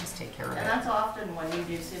 yeah, let's just take care of And it. that's often when you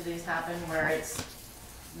do see these happen, where it's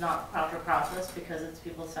not proper process, because it's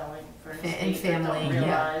people selling for an And estate that family, don't yeah.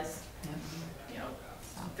 realize, Yeah. you know,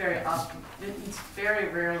 very often, it's very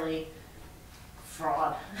rarely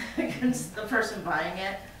fraud against the person buying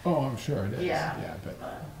it. Oh, I'm sure it is. Yeah. Yeah, but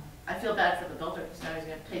But I feel bad for the builder, because now he's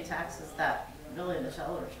gonna pay taxes that really the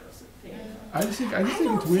seller shows paying. I just think I it's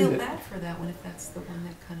don't weird feel that bad for that one, if that's the one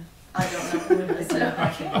that kind I don't know who it of, is. is it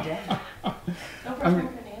back in the day? No personal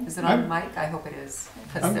opinion. Is it on I'm- Mike? I hope it is,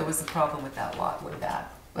 because I'm- there was a problem with that lot, with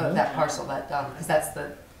that, Really? that parcel, that, because that's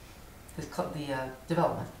the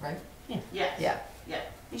development, right? Yes. Yeah. Yeah.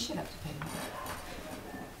 You should have to pay them.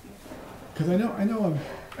 because I know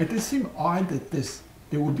it does seem odd that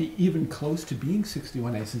it would be even close to being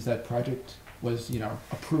 61A since that project was, you know,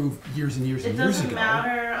 approved years and years It and years doesn't ago.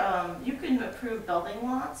 matter, you can approve building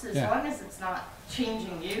lots as Yeah. long as it's not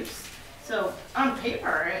changing use. So on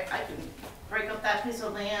paper, I can break up that piece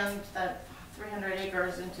of land, that 300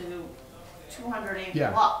 acres into 200 acre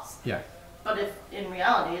Yeah. lots. Yeah, But if in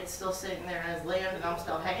reality, it's still sitting there as land and I'm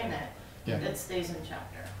still hanging it, yeah. it stays in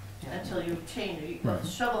chapter until you change it. Right. The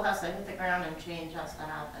shovel has to hit the ground and change has to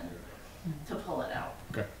happen to pull it out.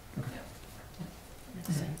 Okay.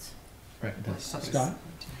 Makes sense. Right. That's, Something's- Scott?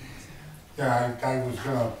 Yeah, I was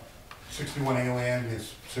gonna, 61A land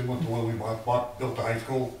is similar to where we built the high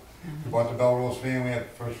school. We bought the Belrose family, had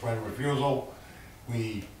first right of refusal.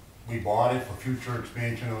 We bought it for future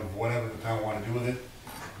expansion of whatever the town wanted to do with it.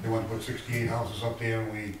 They wanted to put 68 houses up there,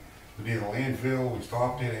 and we did a landfill, we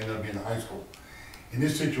stopped it, it ended up being a high school. In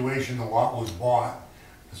this situation, the lot was bought,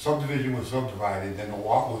 the subdivision was subdivided, then the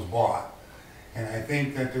lot was bought. And I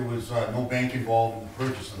think that there was no bank involved in the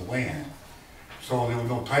purchase of the land. So there was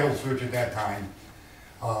no title search at that time.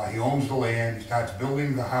 He owns the land, he starts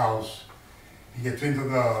building the house, he gets into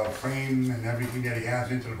the frame and everything that he has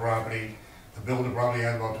into the property. The builder probably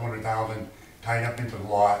has about 200,000 tied up into the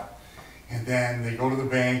lot. And then they go to the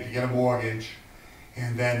bank to get a mortgage,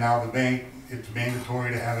 and then now the bank, it's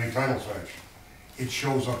mandatory to have a title search. It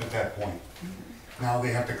shows up at that point. Now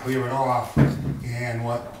they have to clear it off, and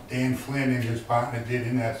what Dan Flynn and his partner did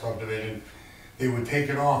in that subdivision, they would take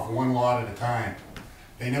it off one lot at a time.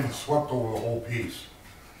 They never swept over the whole piece.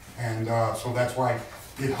 And so that's why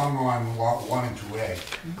it hung on lot 1 and 2A.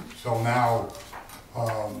 So now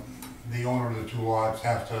the owner of the two lots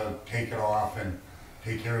has to take it off and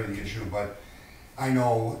take care of the issue. But I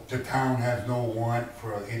know the town has no want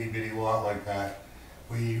for an itty bitty lot like that.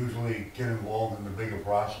 We usually get involved in the bigger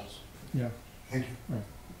parcels. Yeah. Thank you.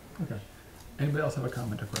 Okay. Anybody else have a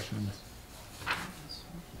comment or question on this?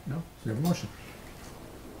 No? We have a motion.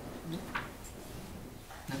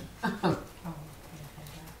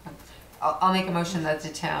 I'll make a motion that the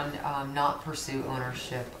town not pursue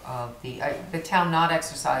ownership of the town not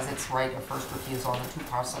exercise its right of first refusal on the two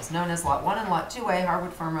parcels known as Lot 1 and Lot 2A,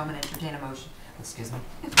 Harwood Farm Road, and entertain a motion. Excuse me.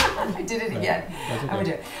 I did it again. That's I would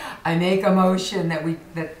do okay. it. I make a motion that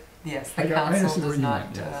yes, the I council understand what does you not.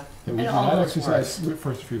 meant, yes. That we And do all not those exercise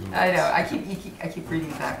first refusal. I know. I keep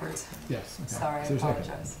reading backwards. Yes. Okay. Sorry, I Is there a second?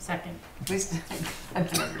 apologize. Second. At least I'm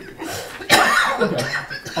not reading. Okay.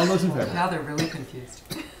 All those in favor? Now they're really confused.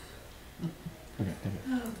 Okay, thank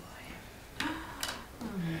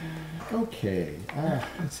you. Okay,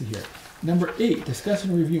 let's see here. Number 8, discuss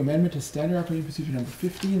and review amendment to standard operating procedure number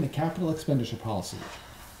 15, the capital expenditure policy.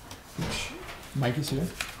 Which Mike is here.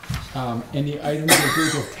 Any items that go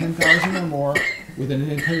to 10,000 or more with an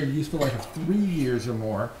intended useful life of 3 years or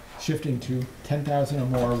more, shifting to 10,000 or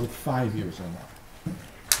more with 5 years or more.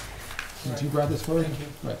 Since you brought this forward? Thank you.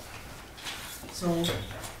 Right. So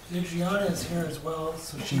Adriana is here as well,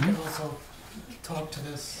 so she can also talk to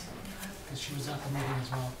this, because she was at the meeting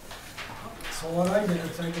as well. So what I did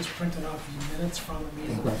is I just printed out the minutes from the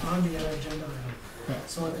meeting on the agenda item.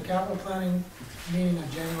 So at the capital planning meeting on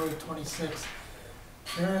January 26th,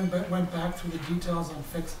 Karen went back through the details on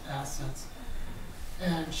fixed assets,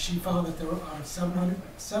 and she found that there are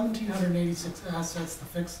 1,786 assets, the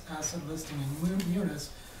fixed asset listing in Munis.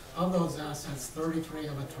 Of those assets, 33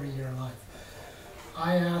 have a 3-year life.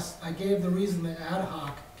 I gave the reason the ad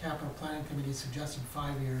hoc capital planning committee suggested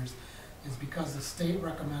 5 years. is because the state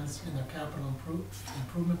recommends in their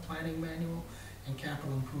improvement planning manual and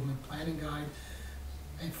capital improvement planning guide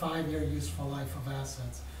a 5-year useful life of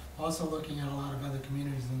assets. Also looking at a lot of other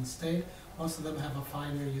communities in the state, most of them have a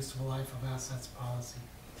 5-year useful life of assets policy.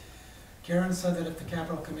 Karen said that if the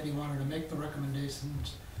capital committee wanted to make the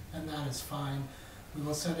recommendations, and that is fine, we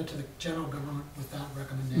will send it to the general government with that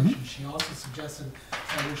recommendation. She also suggested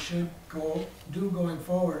that we should going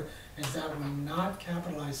forward is that we not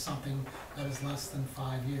capitalize something that is less than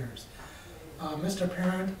 5 years. Mr.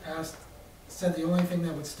 Parent said the only thing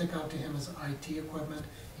that would stick out to him is IT equipment.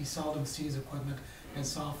 He seldom sees equipment and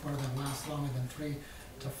software that lasts longer than 3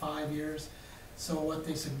 to 5 years. So what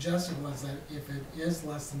they suggested was that if it is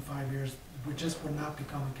less than 5 years, it just would not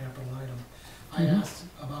become a capital item. I asked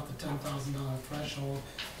about the $10,000 threshold.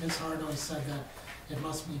 Ms. Harnoy said that it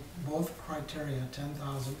must meet both criteria,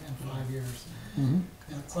 10,000 and 5 years.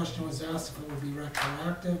 The question was asked if it would be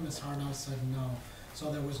retroactive. Ms. Harnoy said no. So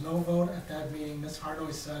there was no vote at that meeting. Ms.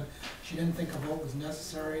 Harnoy said she didn't think a vote was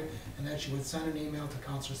necessary and that she would send an email to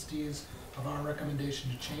Councilor Steves of our recommendation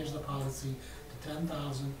to change the policy to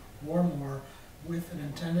 10,000 or more with an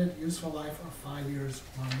intended useful life of 5 years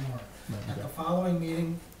or more. Right, At okay. the following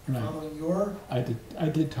meeting, Right. following your I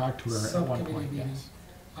did talk to her at one subcommittee point, meeting, yes.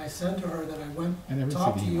 I said to her that I went, I never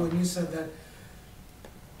talked said to you, email. and you said that,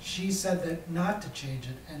 she said that not to change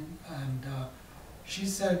it, and she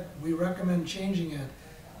said, we recommend changing it.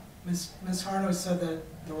 Ms. Harnoy said that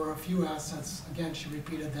there were a few assets, again, she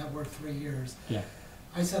repeated that were 3 years. Yeah.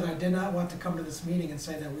 I said I did not want to come to this meeting and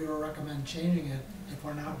say that we will recommend changing it if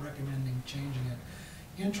we're not recommending changing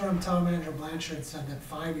it. Interim Town Manager Blanchard said that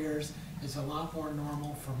 5 years is a lot more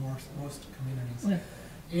normal for most communities. Okay.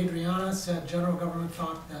 Adriana said general government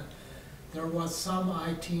thought that there was some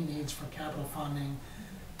IT needs for capital funding,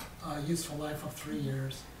 useful life of 3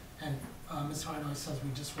 years, and Ms. Harnoy says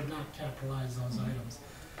we just would not capitalize those items.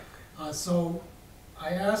 So I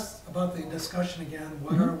asked about the discussion again,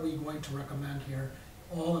 what are we going to recommend here?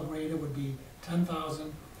 All agreed it would be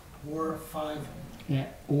 10,000 or 5 Yeah,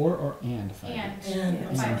 or and 5 And. years. and, Yeah,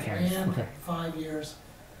 5 5 years. and Okay. 5 years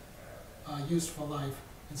useful life.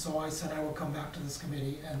 And so I said I will come back to this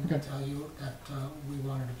committee and Okay. tell you that we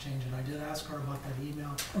wanted to change it. I did ask her about that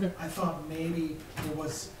email. Okay. I thought maybe it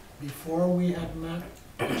was before we had met,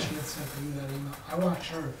 she had sent you that email. I'm not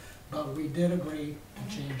sure, but we did agree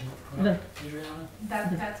to change it, correct, Adriana?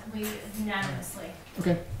 That's we unanimously.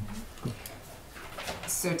 Okay.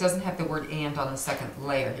 So it doesn't have the word "and" on the second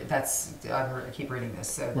layer. That's, I keep reading this,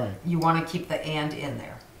 so Right. you want to keep the "and" in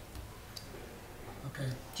there. Okay.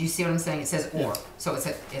 Do you see what I'm saying? It says Yeah. "or," so it's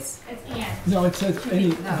It's and. No, it says any,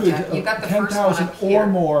 No, you got the first one 10,000 up here. or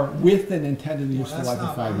more with an intended Well, useful that's life of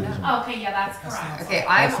not 5 right. years. Okay, yeah, that's That's correct. not- Okay,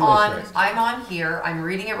 That's the way it's phrased. I'm on here, I'm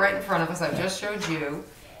reading it right in front of us, I've just showed you.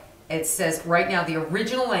 It says, right now, the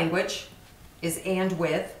original language is "and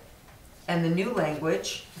with," and the new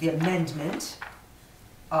language, the amendment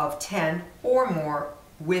of 10 or more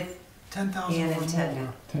with 10,000 and or intended.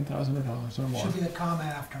 more. $10,000 or more Should be the comma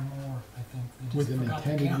after more, I think. They just with an forgot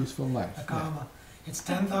the intended cam- useful life. The Yeah. comma. It's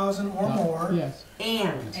 10,000 or more, Yes.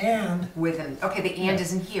 And and with an, okay, the "and" Yeah.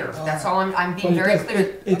 isn't here, Oh. that's all I'm But being it very does,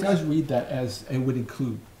 clear. it does read that as it would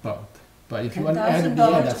include both. But if you want to add at the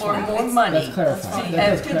end, that's $10,000 or fine. more money. That's clarified. See, That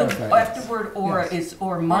does after the, clarify, yes. after word "or" Yes. is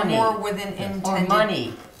 "or Or money." more with an Yeah. intended. Or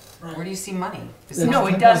money. Where do right. you see money? That's No,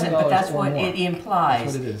 it $10,000 doesn't, but that's or what more. it implies.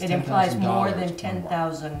 That's what it is, It implies more $10,000 than or more.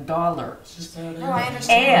 $10,000 Just add No, I in.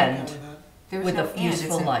 understand. And- There's with no a "and," it's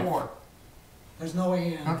useful an life. "or." There's no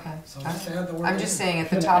and. Okay. So just add the word I'm just and. saying, at If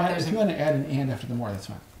the you top, wanna add- there's If you a, want to add an and after the more, that's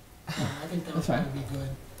fine. I think that would That's fine. probably be good.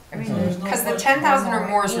 I mean, So there's no because the question. 10,000 or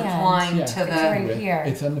more is And. replying Yeah. to It's the, right here.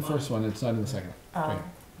 It's on the first one, it's not in the second. Right.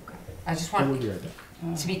 I just It will want be right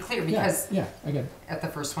there. to be clear, Yeah, because yeah, I get it. at the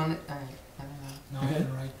first one, I don't know. No, Okay.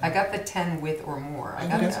 you're right. I got the 10 with or more. I I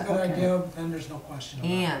got think it's a that. good okay. idea, then there's no question about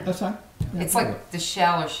it. And, That's fine. Yeah, it's cool. like the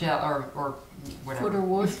shall or shall, or whatever. Could or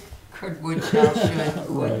would. Could, would, shall, should,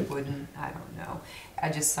 would, Right. wouldn't, I don't know. I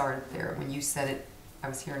just saw it there, when you said it, I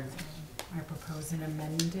was hearing, I propose an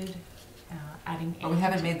amended, adding. but we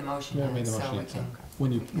haven't made the motion We haven't yet, made the so motion we yet, so can,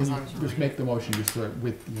 when you as long as you just read make it. the motion, just throw it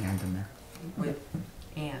with the and in there. with,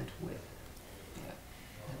 and with, yeah.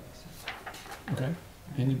 That makes sense. Okay?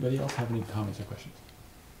 Anybody else have any comments or questions?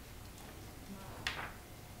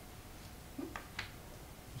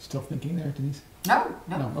 Still thinking there, Denise? No,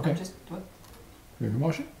 no, No, okay. I'm just, what? We have a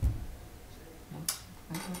motion?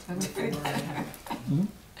 Mhm.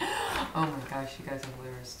 Oh my gosh, you guys are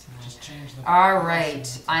hilarious tonight. Just change the. All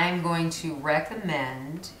right, I'm going to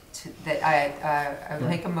recommend that I would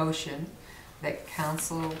make a motion that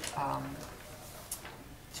council,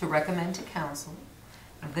 to recommend to council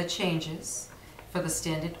the changes for the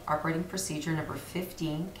standard operating procedure number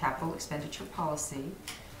 15, capital expenditure policy,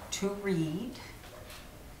 to read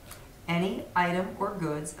any item or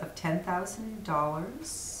goods of $10,000,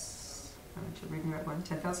 I'm going to read the right one,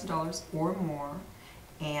 $10,000 or more,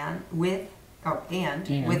 and with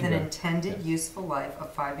an intended useful life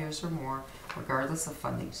of 5 years or more, regardless of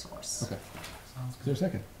funding source. Okay. Is there a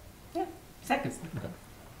second? Yeah, second. Okay.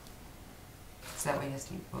 So that way it has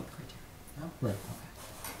to be both criteria. Right.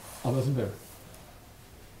 All those in favor?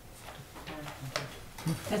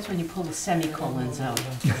 That's when you pull the semicolons out.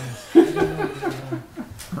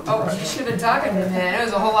 Oh, you should have been talking to me. There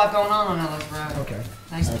was a whole lot going on Ellis Road. Okay.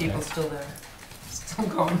 Nice Okay. people still there. Still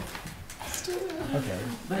going. Okay.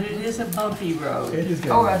 But it is a bumpy road. It is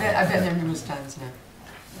good. Oh, I've been there numerous times now.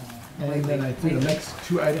 And then I threw the next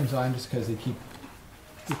 2 items on just because they keep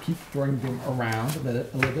throwing them around a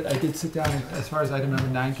little bit. I did sit down, as far as item number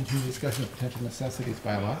 9, continued discussion of potential necessities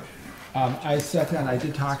bylaw. I sat down, I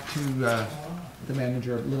did talk to the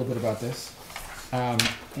manager a little bit about this, and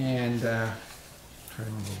try to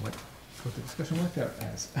remember what the discussion worked out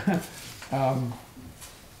as. I'm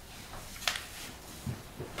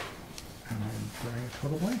drawing a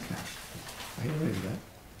total blank now. I hate to do that.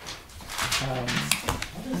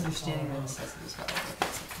 Understanding the necessities bylaw.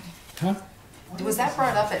 That's Huh? okay. Was that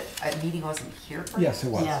brought up at a meeting I wasn't here for? Yes,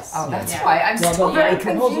 it was. Yes. Oh, that's Yeah. why. I'm Well, still the very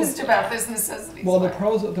proposal- confused about this necessities Well, the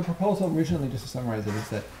bylaw. proposal originally, just to summarize it, is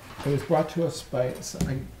that it was brought to us by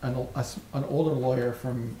an older lawyer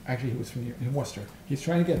from, actually he was from Worcester. He's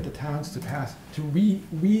trying to get the towns to pass, to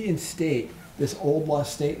reinstate this old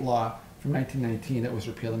state law from 1919 that was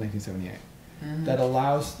repealed in 1978. That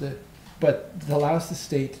allows the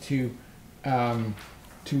state to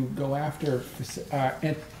go after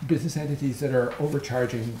business entities that are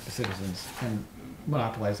overcharging the citizens and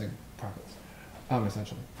monopolizing profits,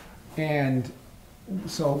 essentially. And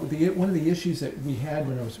so one of the issues that we had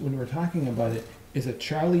when we were talking about it is that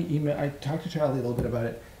I talked to Charlie a little bit about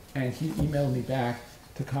it, and he emailed me back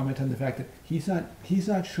to comment on the fact that he's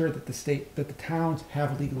not sure that the towns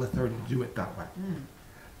have legal authority to do it that way.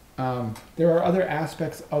 There are other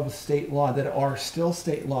aspects of state law that are still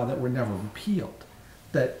state law that were never repealed,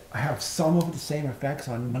 that have some of the same effects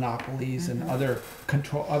on monopolies and other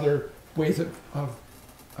ways of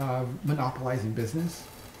monopolizing business.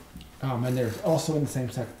 And they're also in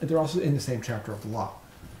the same chapter of the law,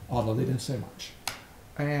 although they didn't say much.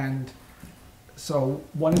 And so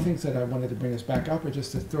one of the things that I wanted to bring us back up is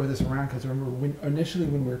just to throw this around, because remember initially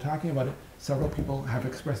when we were talking about it, several people have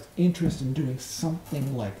expressed interest in doing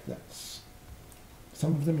something like this.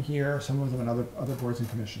 Some of them here, some of them in other boards and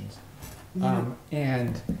commissions.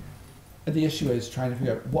 And the issue is trying to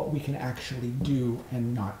figure out what we can actually do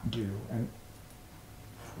and not do. And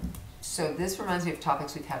So this reminds me of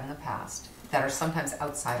topics we've had in the past that are sometimes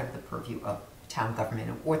outside of the purview of town government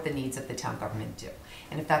and what the needs of the town government do.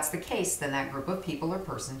 And if that's the case, then that group of people or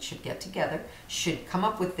persons should get together, should come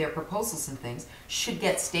up with their proposals and things, should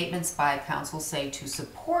get statements by council saying to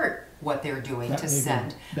support what they're doing to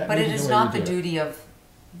send. But it is not the duty of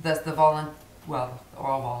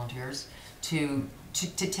all volunteers to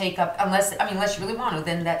take up, unless you really want to,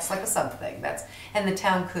 then that's like a sub thing. And the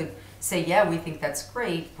town could say, yeah, we think that's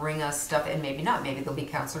great, bring us stuff, and maybe not. Maybe there'll be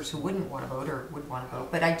counselors who wouldn't want to vote or would want to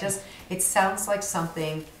vote. But it sounds like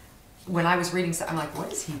something, when I was reading, I'm like,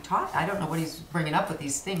 what is he talking? I don't know what he's bringing up with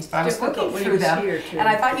these things, but I was looking through them, and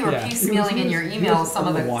I thought you were piecemealing in your email some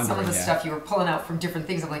of the stuff you were pulling out from different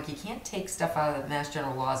things. I'm like, you can't take stuff out of the Mass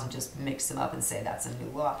General laws and just mix them up and say that's a new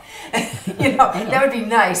law. That would be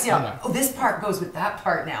nice. Oh, this part goes with that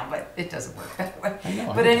part now, but it doesn't work that way.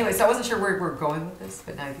 But anyway, so I wasn't sure where we're going with this,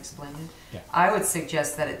 but now you've explained it. Yeah. I would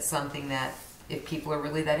suggest that it's something that if people are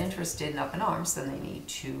really that interested and up in arms, then they need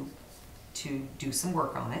to do some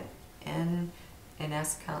work on it. And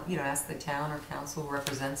ask the town or council who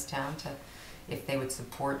represents town if they would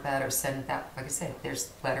support that or send that. Like I said, there's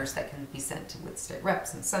letters that can be sent with state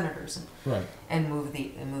reps and senators and move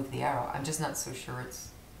the arrow. I'm just not so sure it's.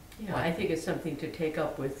 Yeah, I think it's something to take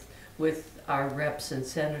up with our reps and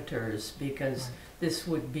senators, because this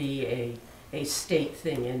would be a state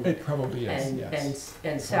thing, and it probably is. Yes.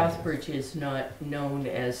 And Southbridge is not known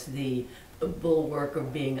as the bulwark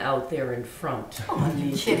of being out there in front. Oh, are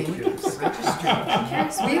you kidding? We got the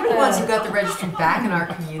registry. We were the ones who got the registry back in our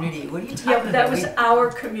community. What are you talking about? Yeah, that was our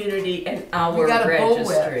community and our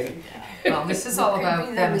registry. Well, this is all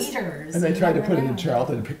about them. Leaders. And they tried to put it in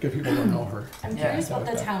Charlton to get people to run over. I'm curious what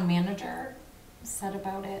the town manager said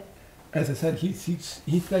about it. As I said, he thinks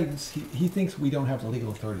we don't have the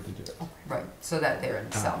legal authority to do it. Right, so that they're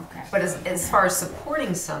in some. Okay. But as far as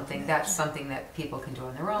supporting something, that's something that people can do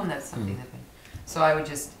on their own. That's something that So I would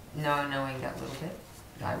just, knowing that little bit,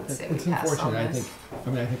 I would say we It's pass on unfortunate, I this.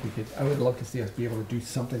 think, I think we could, I would love to see us be able to do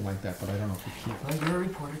something like that, but I don't know if we can. Well, you're a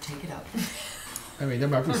reporter, take it up. There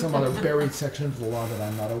might be some other buried section of the law that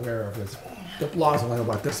I'm not aware of. The law's only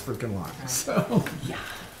about this freaking law, so.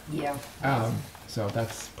 Yeah. So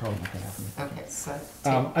that's probably not gonna happen. Okay,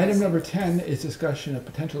 so. Item number 10 is discussion of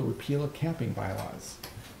potential repeal of camping bylaws.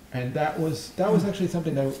 And that was actually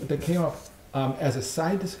something that came up as a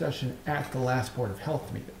side discussion at the last Board of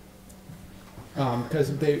Health meeting.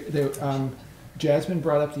 Because Jasmine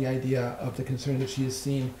brought up the idea of the concern that she has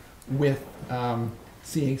seen with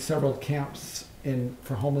seeing several camps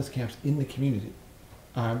for homeless camps in the community.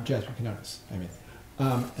 Jasmine Canonis,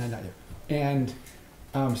 and not you. And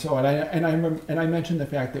so I mentioned the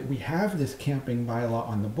fact that we have this camping bylaw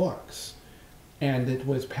on the books, and it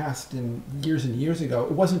was passed years and years ago.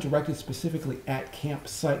 It wasn't directed specifically at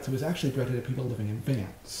campsites. It was actually directed at people living in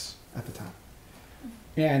vans at the time.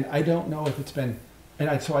 And I don't know if it's been,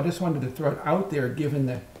 so I just wanted to throw it out there, given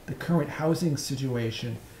the current housing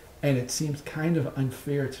situation, and it seems kind of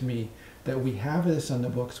unfair to me that we have this on the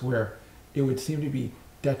books where it would seem to be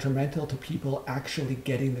detrimental to people actually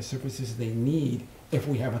getting the services they need if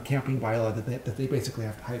we have a camping bylaw that they basically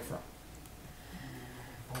have to hide from.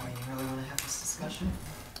 Boy, you really want to have this discussion?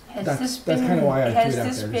 That's kind of why I threw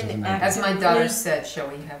it out there. As my daughter said, shall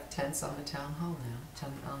we have tents on the town hall now,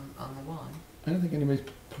 on the lawn? I don't think anybody's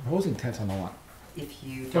proposing tents on the lawn. If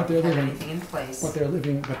you But don't they're have living- anything in place, But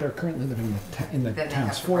they're currently living in the then they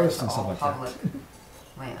town's have to write forest to and stuff all like public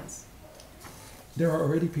that. lands. There are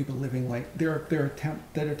already people living there are tents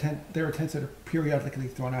that are periodically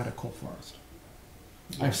thrown out at Cold Forest.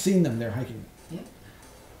 I've seen them there hiking. Yeah.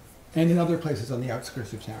 And in other places on the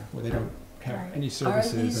outskirts of town where they don't have any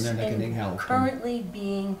services and they're not getting help. Currently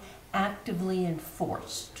being actively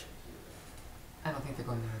enforced? I don't think they're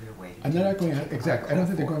going out of their way to And they're not going out, keep it exactly, I don't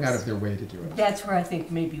think they're going out of forest. their way to do it. That's where I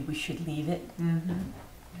think maybe we should leave it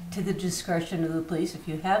to the discretion of the police. If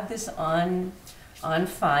you have this on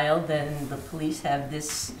file, then the police have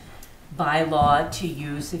this bylaw to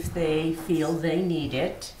use if they feel they need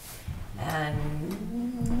it.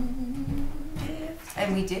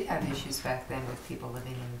 And we did have issues back then with people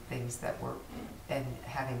living in things that were, and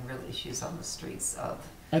having real issues on the streets of.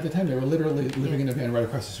 At the time, they were literally living in a van right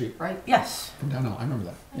across the street Right. Yes. from down. I remember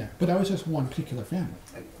that. Yeah, but that was just one particular family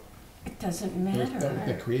It doesn't matter.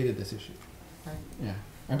 that created this issue. Right. Yeah,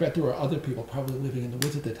 I bet there were other people probably living in the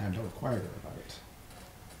woods at the time that inquired about it.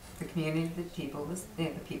 The community, the people,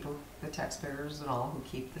 the taxpayers and all who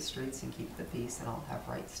keep the streets and keep the peace and all have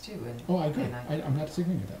rights too. And, Oh, I agree. and I'm not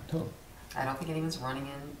disagreeing with that, totally. I don't think anyone's running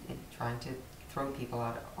in and trying to throw people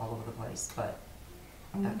out all over the place, but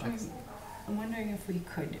I'm wondering if we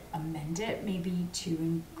could amend it, maybe to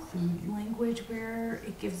include language where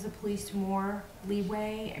it gives the police more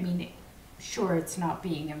leeway. I mean, sure, it's not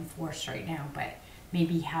being enforced right now, but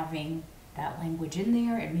maybe having that language in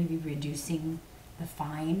there and maybe reducing the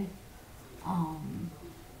fine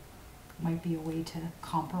might be a way to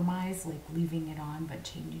compromise, like leaving it on but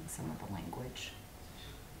changing some of the language.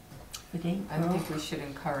 It ain't I broke, think we should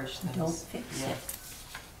encourage things. don't fix Yeah. it.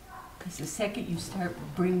 Because the second you start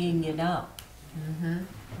bringing it up,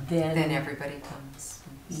 Then everybody comes.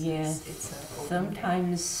 Yes. It's a open-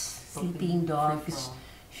 sometimes open sleeping dogs free-for-all.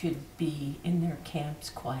 should be in their camps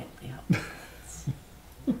quietly up.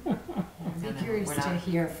 I'd No, be no, curious we're to not-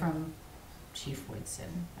 hear from Chief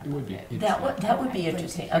Woodson It would about be it. That would be I'd like to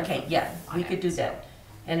interesting. hear Okay, from yeah, him we on could it, do so. that.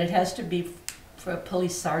 And it has to be for a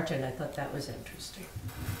police sergeant. I thought that was interesting.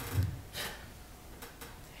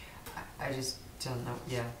 I just don't know,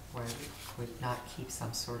 why we could not keep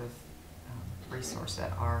some sort of resource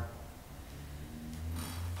at our,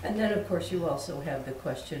 And then, of course, you also have the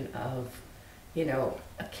question of,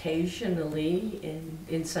 occasionally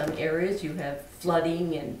in some areas you have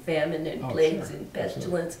flooding and famine and Oh, plagues sure. and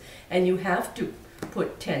pestilence, and you have to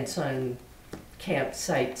put tents on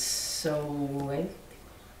campsites, so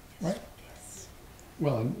Right.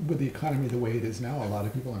 Well, and with the economy the way it is now, a lot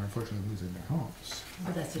of people are unfortunately losing their homes.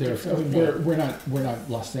 well, that's a There's, different thing. we're not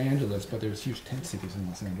Los Angeles, but there's huge tent cities in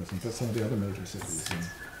Los Angeles and some of the other major cities. And,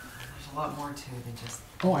 there's a lot more to it than just.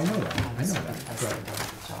 oh, I know that. I know homes. that. That's But,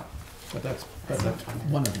 the job. but that's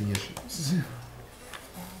one of the issues.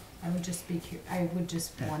 I would just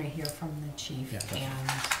Yeah. want to hear from the chief Yeah, definitely.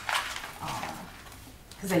 and,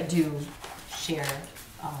 because I do share,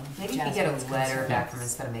 Maybe you could get a letter back from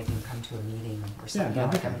instead of making them come to a meeting or something.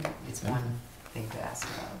 that'd be Like, I mean, fine. it's That'd one thing to ask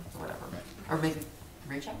about or whatever. Right. Or maybe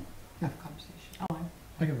reach out, Yeah. have a conversation. Oh,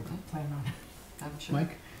 I can, I plan on it. I'm sure.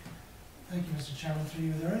 Mike? Thank you, Mr. Chairman, through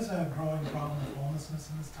you. There is a growing problem with homelessness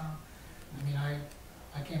in this town. I mean,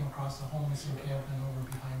 I came across a homeless encampment over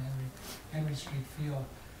behind Henry Street Field.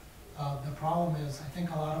 The problem is, I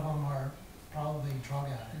think a lot of them are probably drug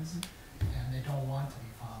addicts, and they don't want to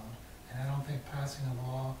be followed. And I don't think passing a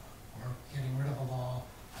law or getting rid of a law,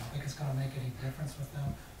 I don't think it's gonna make any difference with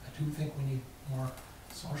them. I do think we need more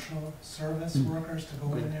social service workers to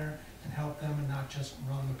go in there and help them and not just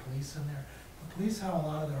run the police in there. The police have a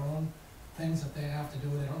lot of their own things that they have to do.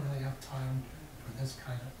 They don't really have time for this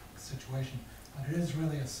kind of situation. But it is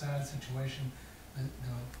really a sad situation.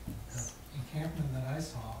 The encampment that I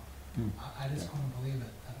saw, I just couldn't believe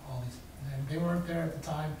it, that all these, and they weren't there at the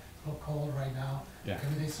time, it's a little cold right now. Yeah.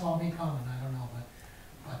 Maybe they saw me coming, I don't know,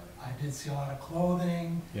 but I did see a lot of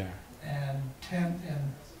clothing Yeah. and tent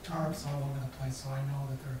and tarps all over the place, so I know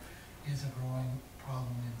that there is a growing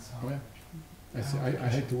problem in South. Oh, yeah. I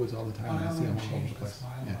hike the woods all the time, But I and I see them wouldn't all over change the this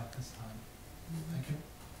place. bylaw Yeah. at this time. Thank you,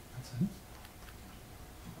 that's it.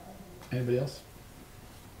 Anybody else?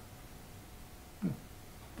 No.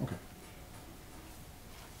 Okay.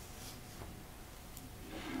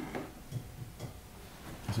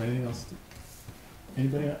 Is there anything else?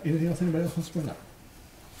 Anything else anybody else wants to bring up?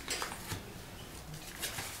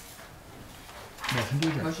 Motion to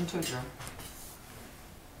adjourn. Motion to adjourn.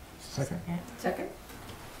 Second. Second?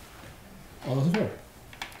 All those in favor?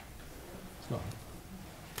 Let's go.